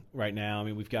going right now. I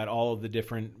mean, we've got all of the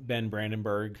different Ben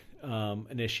Brandenburg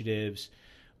initiatives.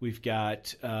 We've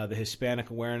got the Hispanic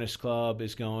Awareness Club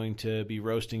is going to be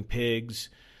roasting pigs.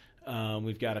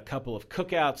 We've got a couple of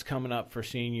cookouts coming up for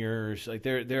seniors. Like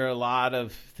there are a lot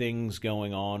of things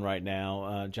going on right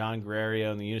now. John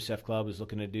Guerrero and the UNICEF Club is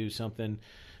looking to do something,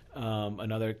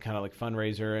 another kind of like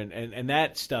fundraiser, and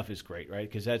that stuff is great, right?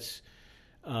 Because that's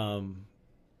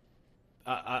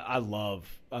I love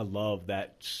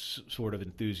that sort of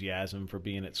enthusiasm for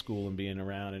being at school and being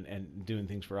around and doing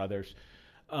things for others.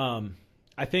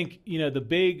 I think,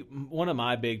 one of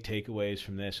my big takeaways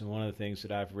from this, and one of the things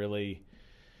that I've really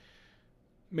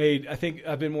made, I think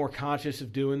I've been more conscious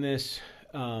of doing this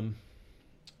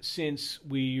since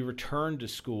we returned to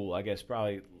school, I guess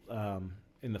probably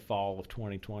in the fall of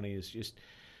 2020, is just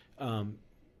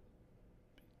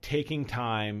taking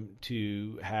time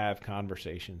to have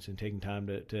conversations and taking time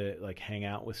to like hang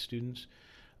out with students.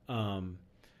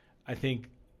 I think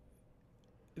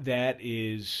that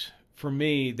is, for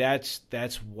me, that's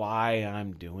why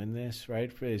I'm doing this,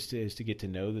 right? Is to get to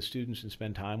know the students and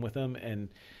spend time with them.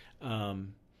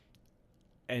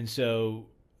 And so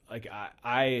like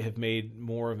I have made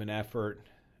more of an effort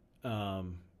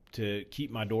to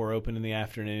keep my door open in the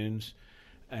afternoons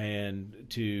and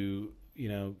to,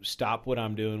 stop what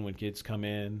I'm doing when kids come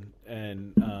in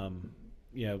and,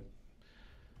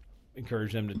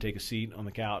 encourage them to take a seat on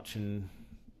the couch and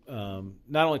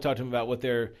not only talk to them about what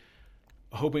they're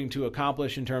hoping to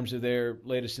accomplish in terms of their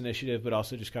latest initiative, but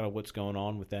also just kind of what's going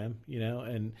on with them,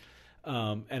 and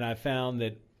I found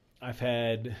that I've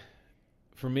had,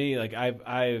 for me, like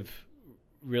I've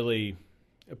really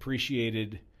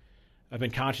appreciated, I've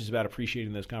been conscious about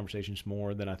appreciating those conversations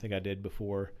more than I think I did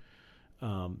before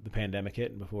the pandemic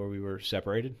hit and before we were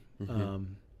separated. Mm-hmm.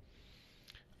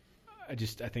 I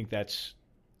think that's,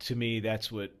 to me,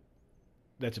 that's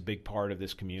a big part of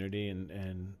this community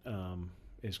and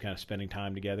is kind of spending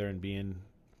time together and being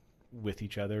with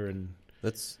each other. And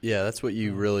that's what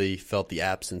you really felt the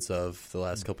absence of the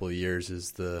last couple of years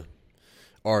is the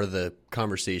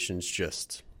conversations,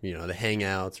 just, the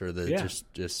hangouts or the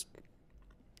just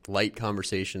light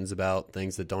conversations about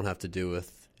things that don't have to do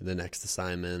with the next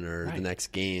assignment or the next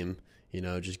game,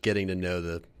 just getting to know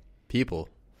the people,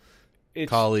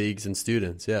 colleagues and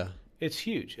students. Yeah. It's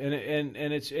huge. And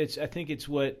it's, I think it's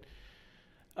what,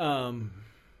 that's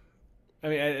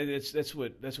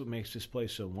what makes this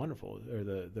place so wonderful, or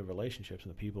the relationships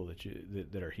and the people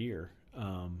that are here.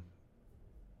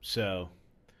 So,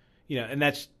 and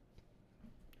that's,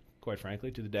 quite frankly,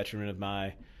 to the detriment of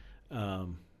my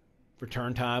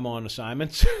return time on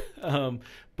assignments.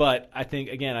 But I think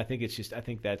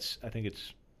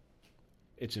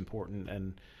it's important,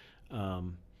 and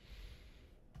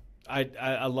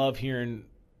I love hearing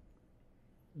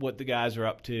what the guys are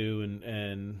up to,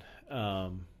 and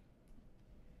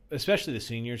especially the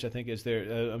seniors. I think as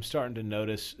I'm starting to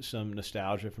notice some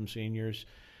nostalgia from seniors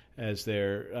as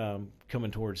they're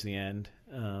coming towards the end,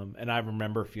 and I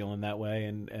remember feeling that way,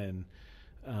 and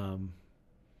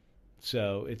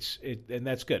so and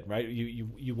that's good, right?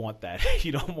 You want that.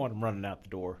 You don't want them running out the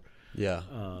door. Yeah.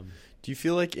 Do you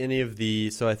feel like any of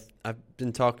so I've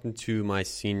been talking to my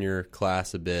senior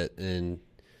class a bit, and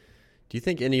do you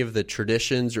think any of the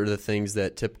traditions or the things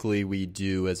that typically we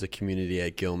do as a community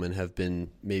at Gilman have been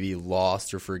maybe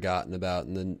lost or forgotten about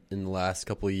in the last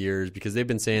couple of years? Because they've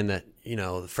been saying that,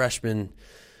 the freshmen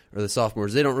or the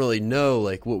sophomores, they don't really know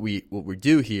like what we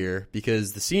do here,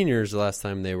 because the seniors, the last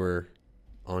time they were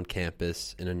on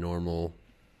campus in a normal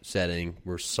setting,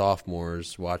 were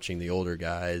sophomores watching the older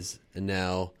guys, and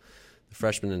now the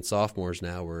freshmen and sophomores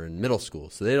now were in middle school,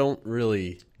 so they don't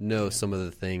really know some of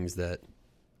the things that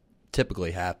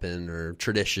typically happen, or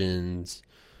traditions,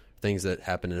 things that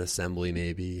happen in assembly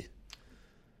maybe.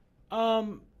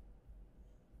 And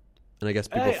I guess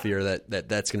people fear that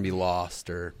that's going to be lost.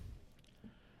 Or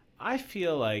I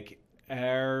feel like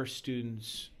our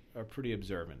students are pretty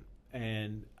observant,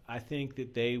 and I think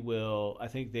that they've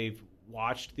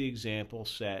watched the example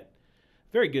set,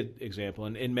 very good example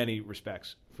in many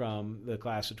respects, from the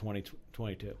class of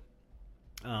 2022.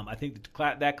 I think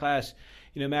that class,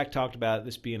 Mac talked about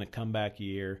this being a comeback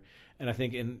year, and I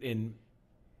think in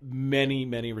many,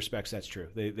 many respects that's true.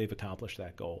 They've accomplished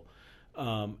that goal.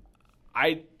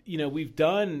 We've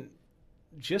done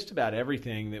just about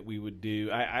everything that we would do.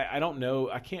 I don't know.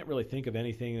 I can't really think of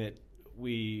anything that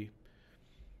we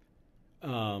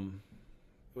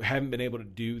haven't been able to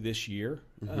do this year,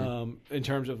 in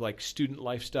terms of like student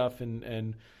life stuff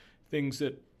and things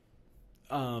that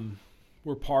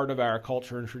were part of our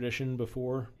culture and tradition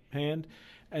before hand.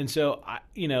 And so,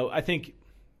 I think,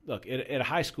 look, at a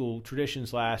high school,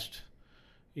 traditions last,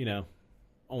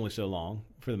 only so long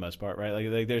for the most part, right?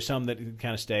 Like there's some that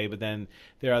kind of stay, but then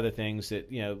there are other things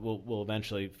that, will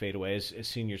eventually fade away as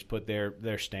seniors put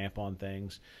their stamp on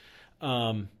things.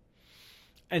 And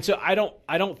so I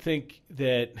don't think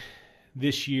that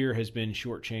this year has been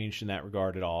shortchanged in that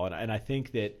regard at all. And I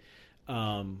think that,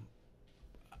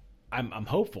 I'm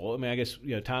hopeful. I mean, I guess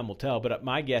time will tell. But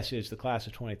my guess is the class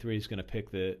of 23 is going to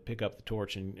pick up the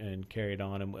torch and carry it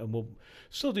on, and we'll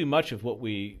still do much of what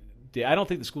we did. I don't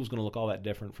think the school's going to look all that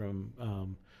different from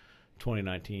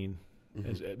 2019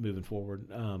 as moving forward.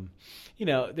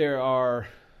 There are,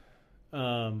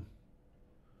 I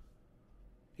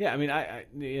mean,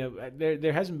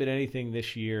 there hasn't been anything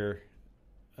this year.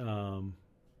 I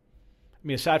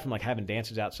mean, aside from like having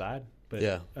dances outside. But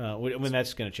when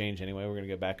that's going to change anyway, we're going to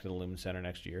go back to the Lumen Center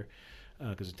next year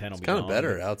because the tent will be kind of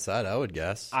better but outside, I would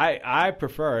guess. I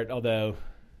prefer it, although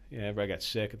everybody got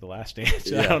sick at the last dance,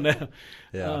 so I don't know.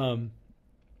 Yeah.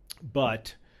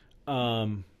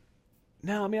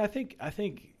 No, I mean, I think I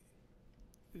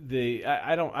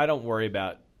don't worry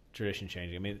about tradition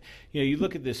changing. I mean, you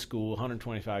look at this school,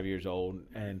 125 years old,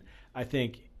 and I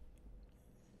think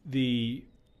the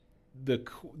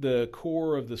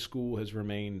core of the school has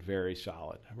remained very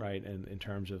solid, right? And in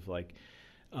terms of like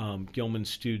Gilman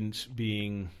students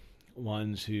being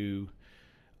ones who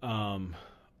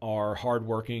are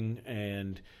hardworking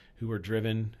and who are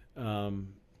driven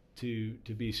to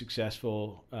be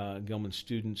successful. Gilman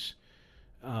students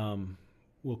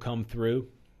will come through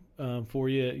for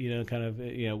you, kind of,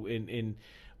 in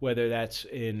whether that's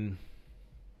in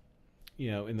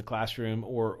the classroom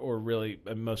or really,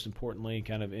 most importantly,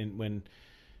 kind of when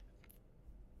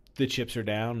the chips are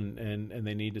down and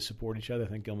they need to support each other. I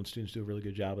think Gilman students do a really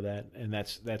good job of that, and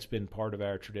that's been part of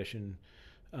our tradition,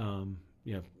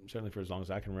 certainly for as long as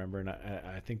I can remember, and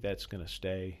I think that's going to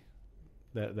stay.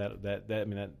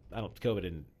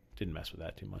 COVID didn't mess with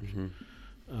that too much.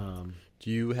 Mm-hmm. Do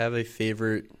you have a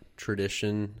favorite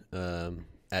tradition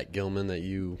at Gilman that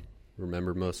you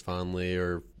remember most fondly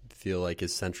or feel like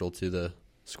is central to the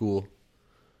school?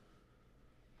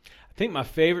 I think my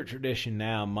favorite tradition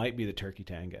now might be the Turkey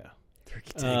Tango.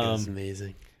 Turkey Tango is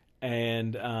amazing.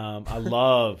 And I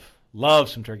love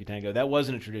some Turkey Tango. That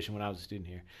wasn't a tradition when I was a student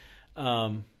here.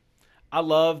 I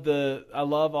love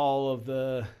all of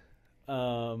the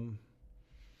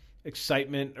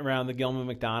excitement around the Gilman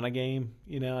McDonough game.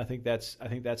 I think that's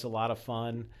a lot of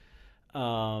fun.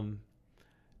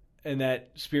 And that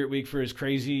Spirit Week, for as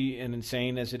crazy and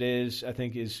insane as it is, I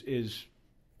think is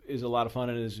a lot of fun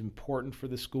and is important for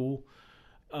the school.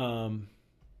 I'm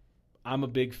a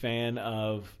big fan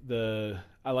of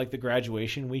I like the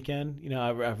graduation weekend. I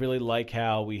really like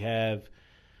how we have,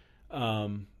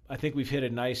 I think we've hit a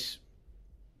nice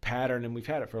pattern, and we've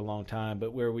had it for a long time,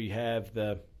 but where we have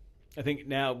I think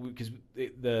now because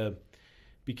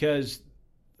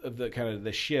of the kind of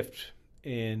the shift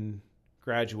in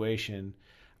graduation,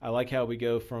 I like how we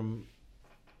go from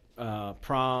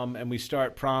prom, and we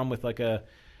start prom with like a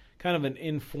kind of an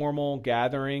informal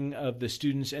gathering of the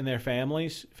students and their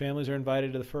families. Families are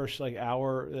invited to the first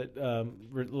hour,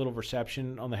 little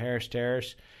reception on the Harris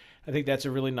Terrace. I think that's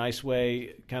a really nice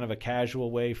way, kind of a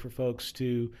casual way for folks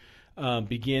to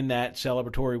begin that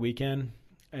celebratory weekend.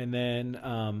 And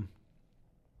then,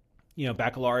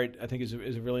 baccalaureate, I think is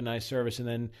a really nice service. And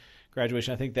then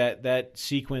graduation, I think that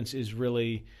sequence is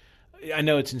really, I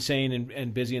know it's insane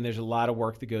and busy, and there's a lot of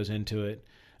work that goes into it.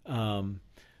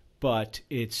 But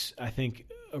it's, I think,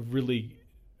 a really,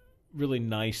 really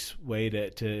nice way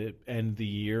to end the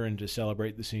year and to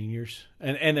celebrate the seniors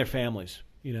and their families,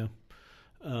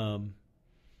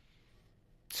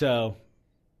 So,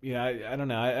 I don't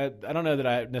know. I don't know that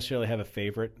I necessarily have a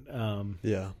favorite. I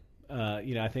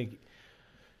think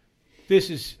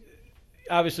this is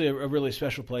obviously a really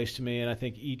special place to me, and I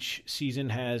think each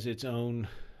season has its own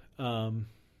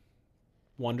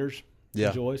wonders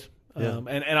and joys. And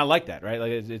I like that, right?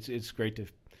 Like it's great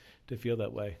to feel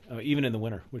that way, even in the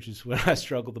winter, which is when I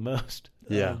struggle the most.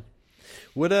 Yeah.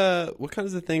 What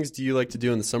kinds of things do you like to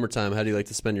do in the summertime? How do you like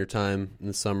to spend your time in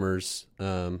the summers?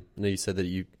 I know you said that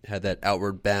you had that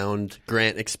Outward Bound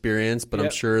grant experience, but I'm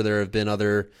sure there have been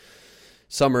other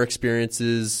summer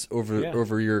experiences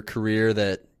over your career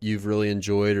that you've really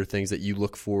enjoyed, or things that you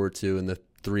look forward to in the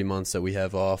 3 months that we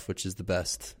have off, which is the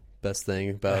best thing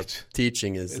about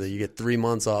teaching is that you get 3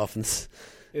 months off. It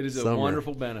is a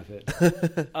wonderful benefit.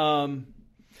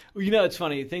 It's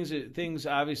funny. Things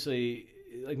obviously,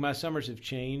 like my summers have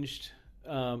changed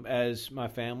as my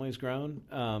family's grown.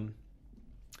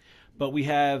 But we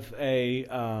have we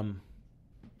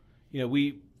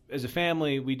as a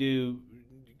family, we do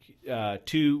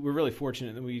two. We're really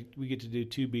fortunate that we get to do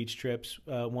 2 beach trips.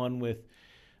 One with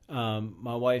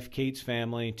my wife Kate's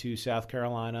family to South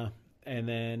Carolina, and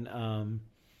then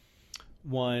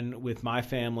one with my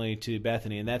family to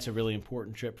Bethany, and that's a really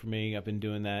important trip for me. I've been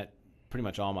doing that pretty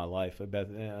much all my life.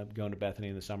 I'm going to Bethany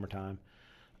in the summertime,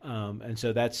 and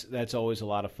so that's always a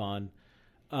lot of fun.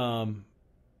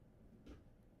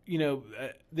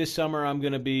 This summer I'm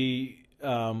going to be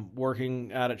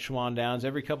working out at Schwan Downs.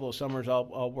 Every couple of summers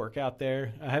I'll work out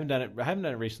there. I haven't done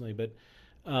it recently, but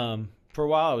for a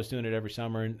while I was doing it every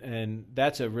summer, and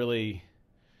that's a really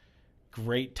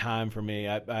great time for me.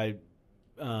 I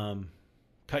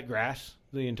cut grass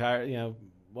the entire,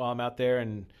 while I'm out there,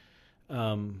 and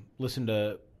listen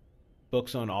to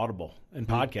books on Audible and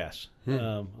podcasts.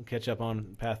 I'll catch up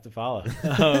on Path to Follow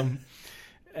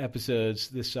episodes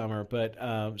this summer, but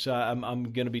so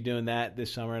I'm going to be doing that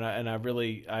this summer, and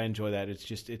I enjoy that.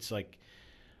 It's like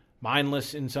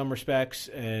mindless in some respects,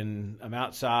 and I'm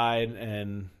outside,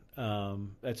 and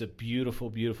that's a beautiful,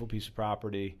 beautiful piece of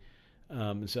property,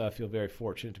 and so I feel very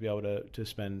fortunate to be able to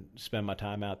spend my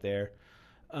time out there.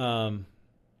 And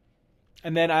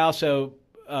then I also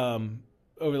over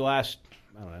the last,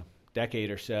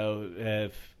 decade or so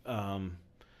have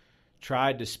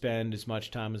tried to spend as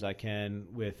much time as I can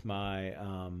with my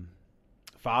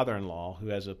father-in-law, who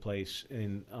has a place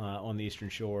on the Eastern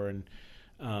Shore, and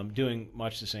doing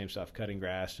much the same stuff, cutting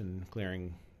grass and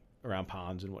clearing around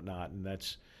ponds and whatnot. And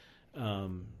that's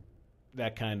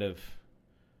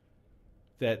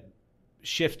that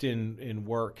shift in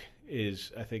work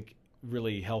is, I think,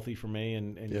 really healthy for me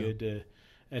and good to.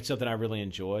 And it's something I really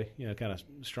enjoy, kind of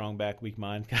strong back, weak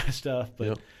mind kind of stuff.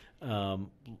 But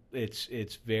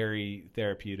it's very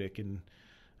therapeutic, and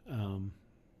I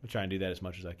try and do that as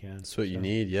much as I can. That's what you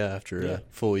need, after a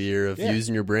full year of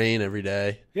using your brain every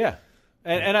day. Yeah.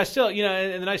 And I still,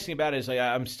 and the nice thing about it is, like,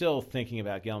 I'm still thinking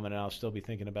about Gilman, and I'll still be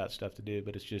thinking about stuff to do,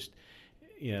 but it's just,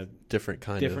 different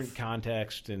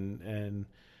context, and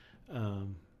I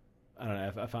don't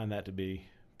know, I find that to be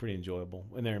pretty enjoyable,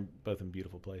 and they're both in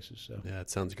beautiful places. So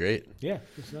it sounds great. Yeah,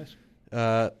 it's nice.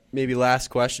 Maybe last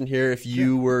question here: if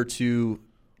you were to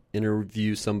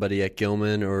interview somebody at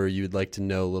Gilman, or you would like to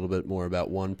know a little bit more about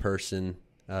one person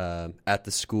at the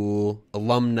school,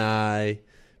 alumni,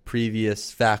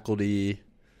 previous faculty,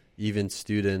 even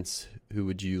students, who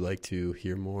would you like to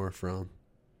hear more from?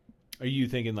 Are you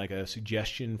thinking like a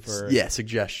suggestion for? Yeah,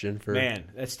 suggestion for. Man,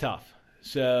 that's tough.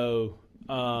 So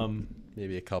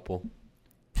maybe a couple.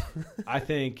 I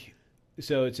think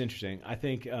so. It's interesting. I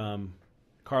think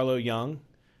Carlo Young,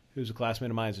 who's a classmate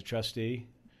of mine, is a trustee,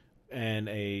 and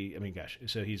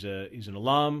so he's an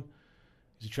alum,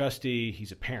 he's a trustee,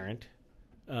 he's a parent,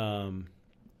 but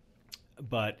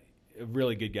a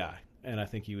really good guy, and I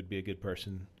think he would be a good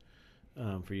person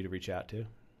for you to reach out to.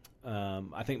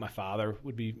 I think my father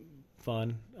would be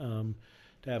fun to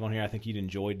have on here. I think he'd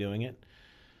enjoy doing it.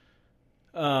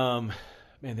 Man,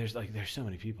 there's so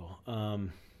many people.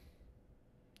 I'm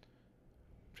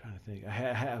trying to think.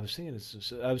 I was thinking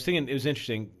it was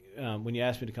interesting when you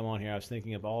asked me to come on here. I was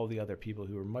thinking of all the other people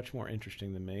who were much more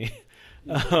interesting than me,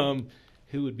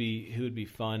 who would be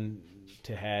fun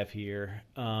to have here.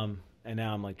 And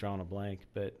now I'm like drawing a blank,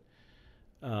 but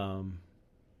well,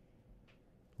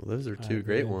 those are two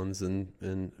great ones, and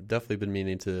I've definitely been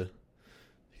meaning to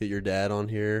get your dad on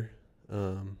here.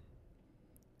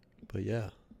 But yeah.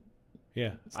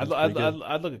 Yeah, I'd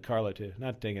look at Carlo too.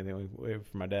 Not to take anything away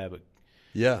from my dad, but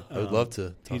yeah, I would love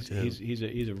to talk to him.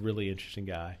 He's a really interesting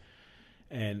guy,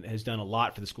 and has done a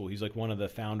lot for the school. He's like one of the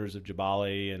founders of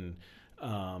Jabali, and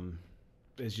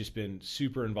has just been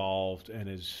super involved, and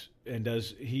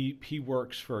he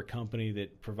works for a company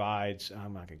that provides,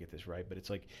 I'm not gonna get this right, but it's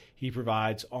like he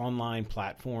provides online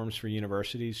platforms for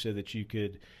universities so that you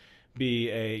could be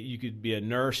a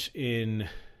nurse in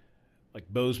like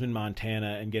Bozeman,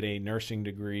 Montana, and get a nursing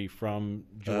degree from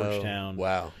Georgetown.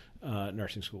 Wow.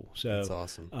 Nursing school. So that's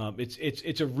awesome.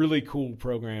 It's a really cool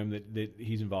program that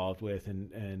he's involved with,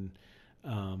 and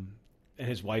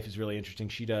his wife is really interesting.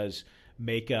 She does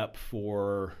makeup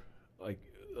for like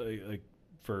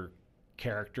for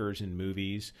characters in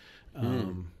movies.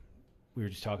 We were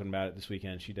just talking about it this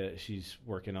weekend. She's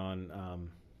working on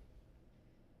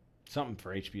something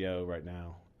for HBO right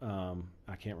now.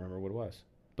 I can't remember what it was.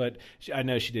 But I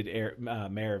know she did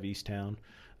Mayor of Easttown.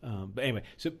 But anyway,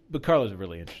 but Carlo's a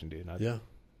really interesting dude.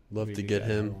 Love to get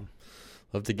him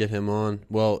on.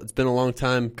 Well, it's been a long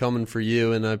time coming for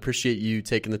you, and I appreciate you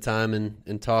taking the time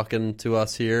and talking to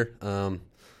us here.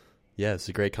 It's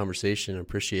a great conversation. I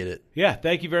appreciate it. Yeah,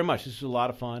 thank you very much. This was a lot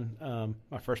of fun.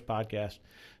 My first podcast.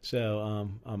 So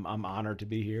I'm honored to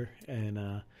be here,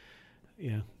 and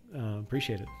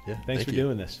appreciate it. Yeah, thanks for you.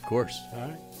 doing this. Of course. All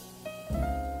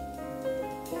right.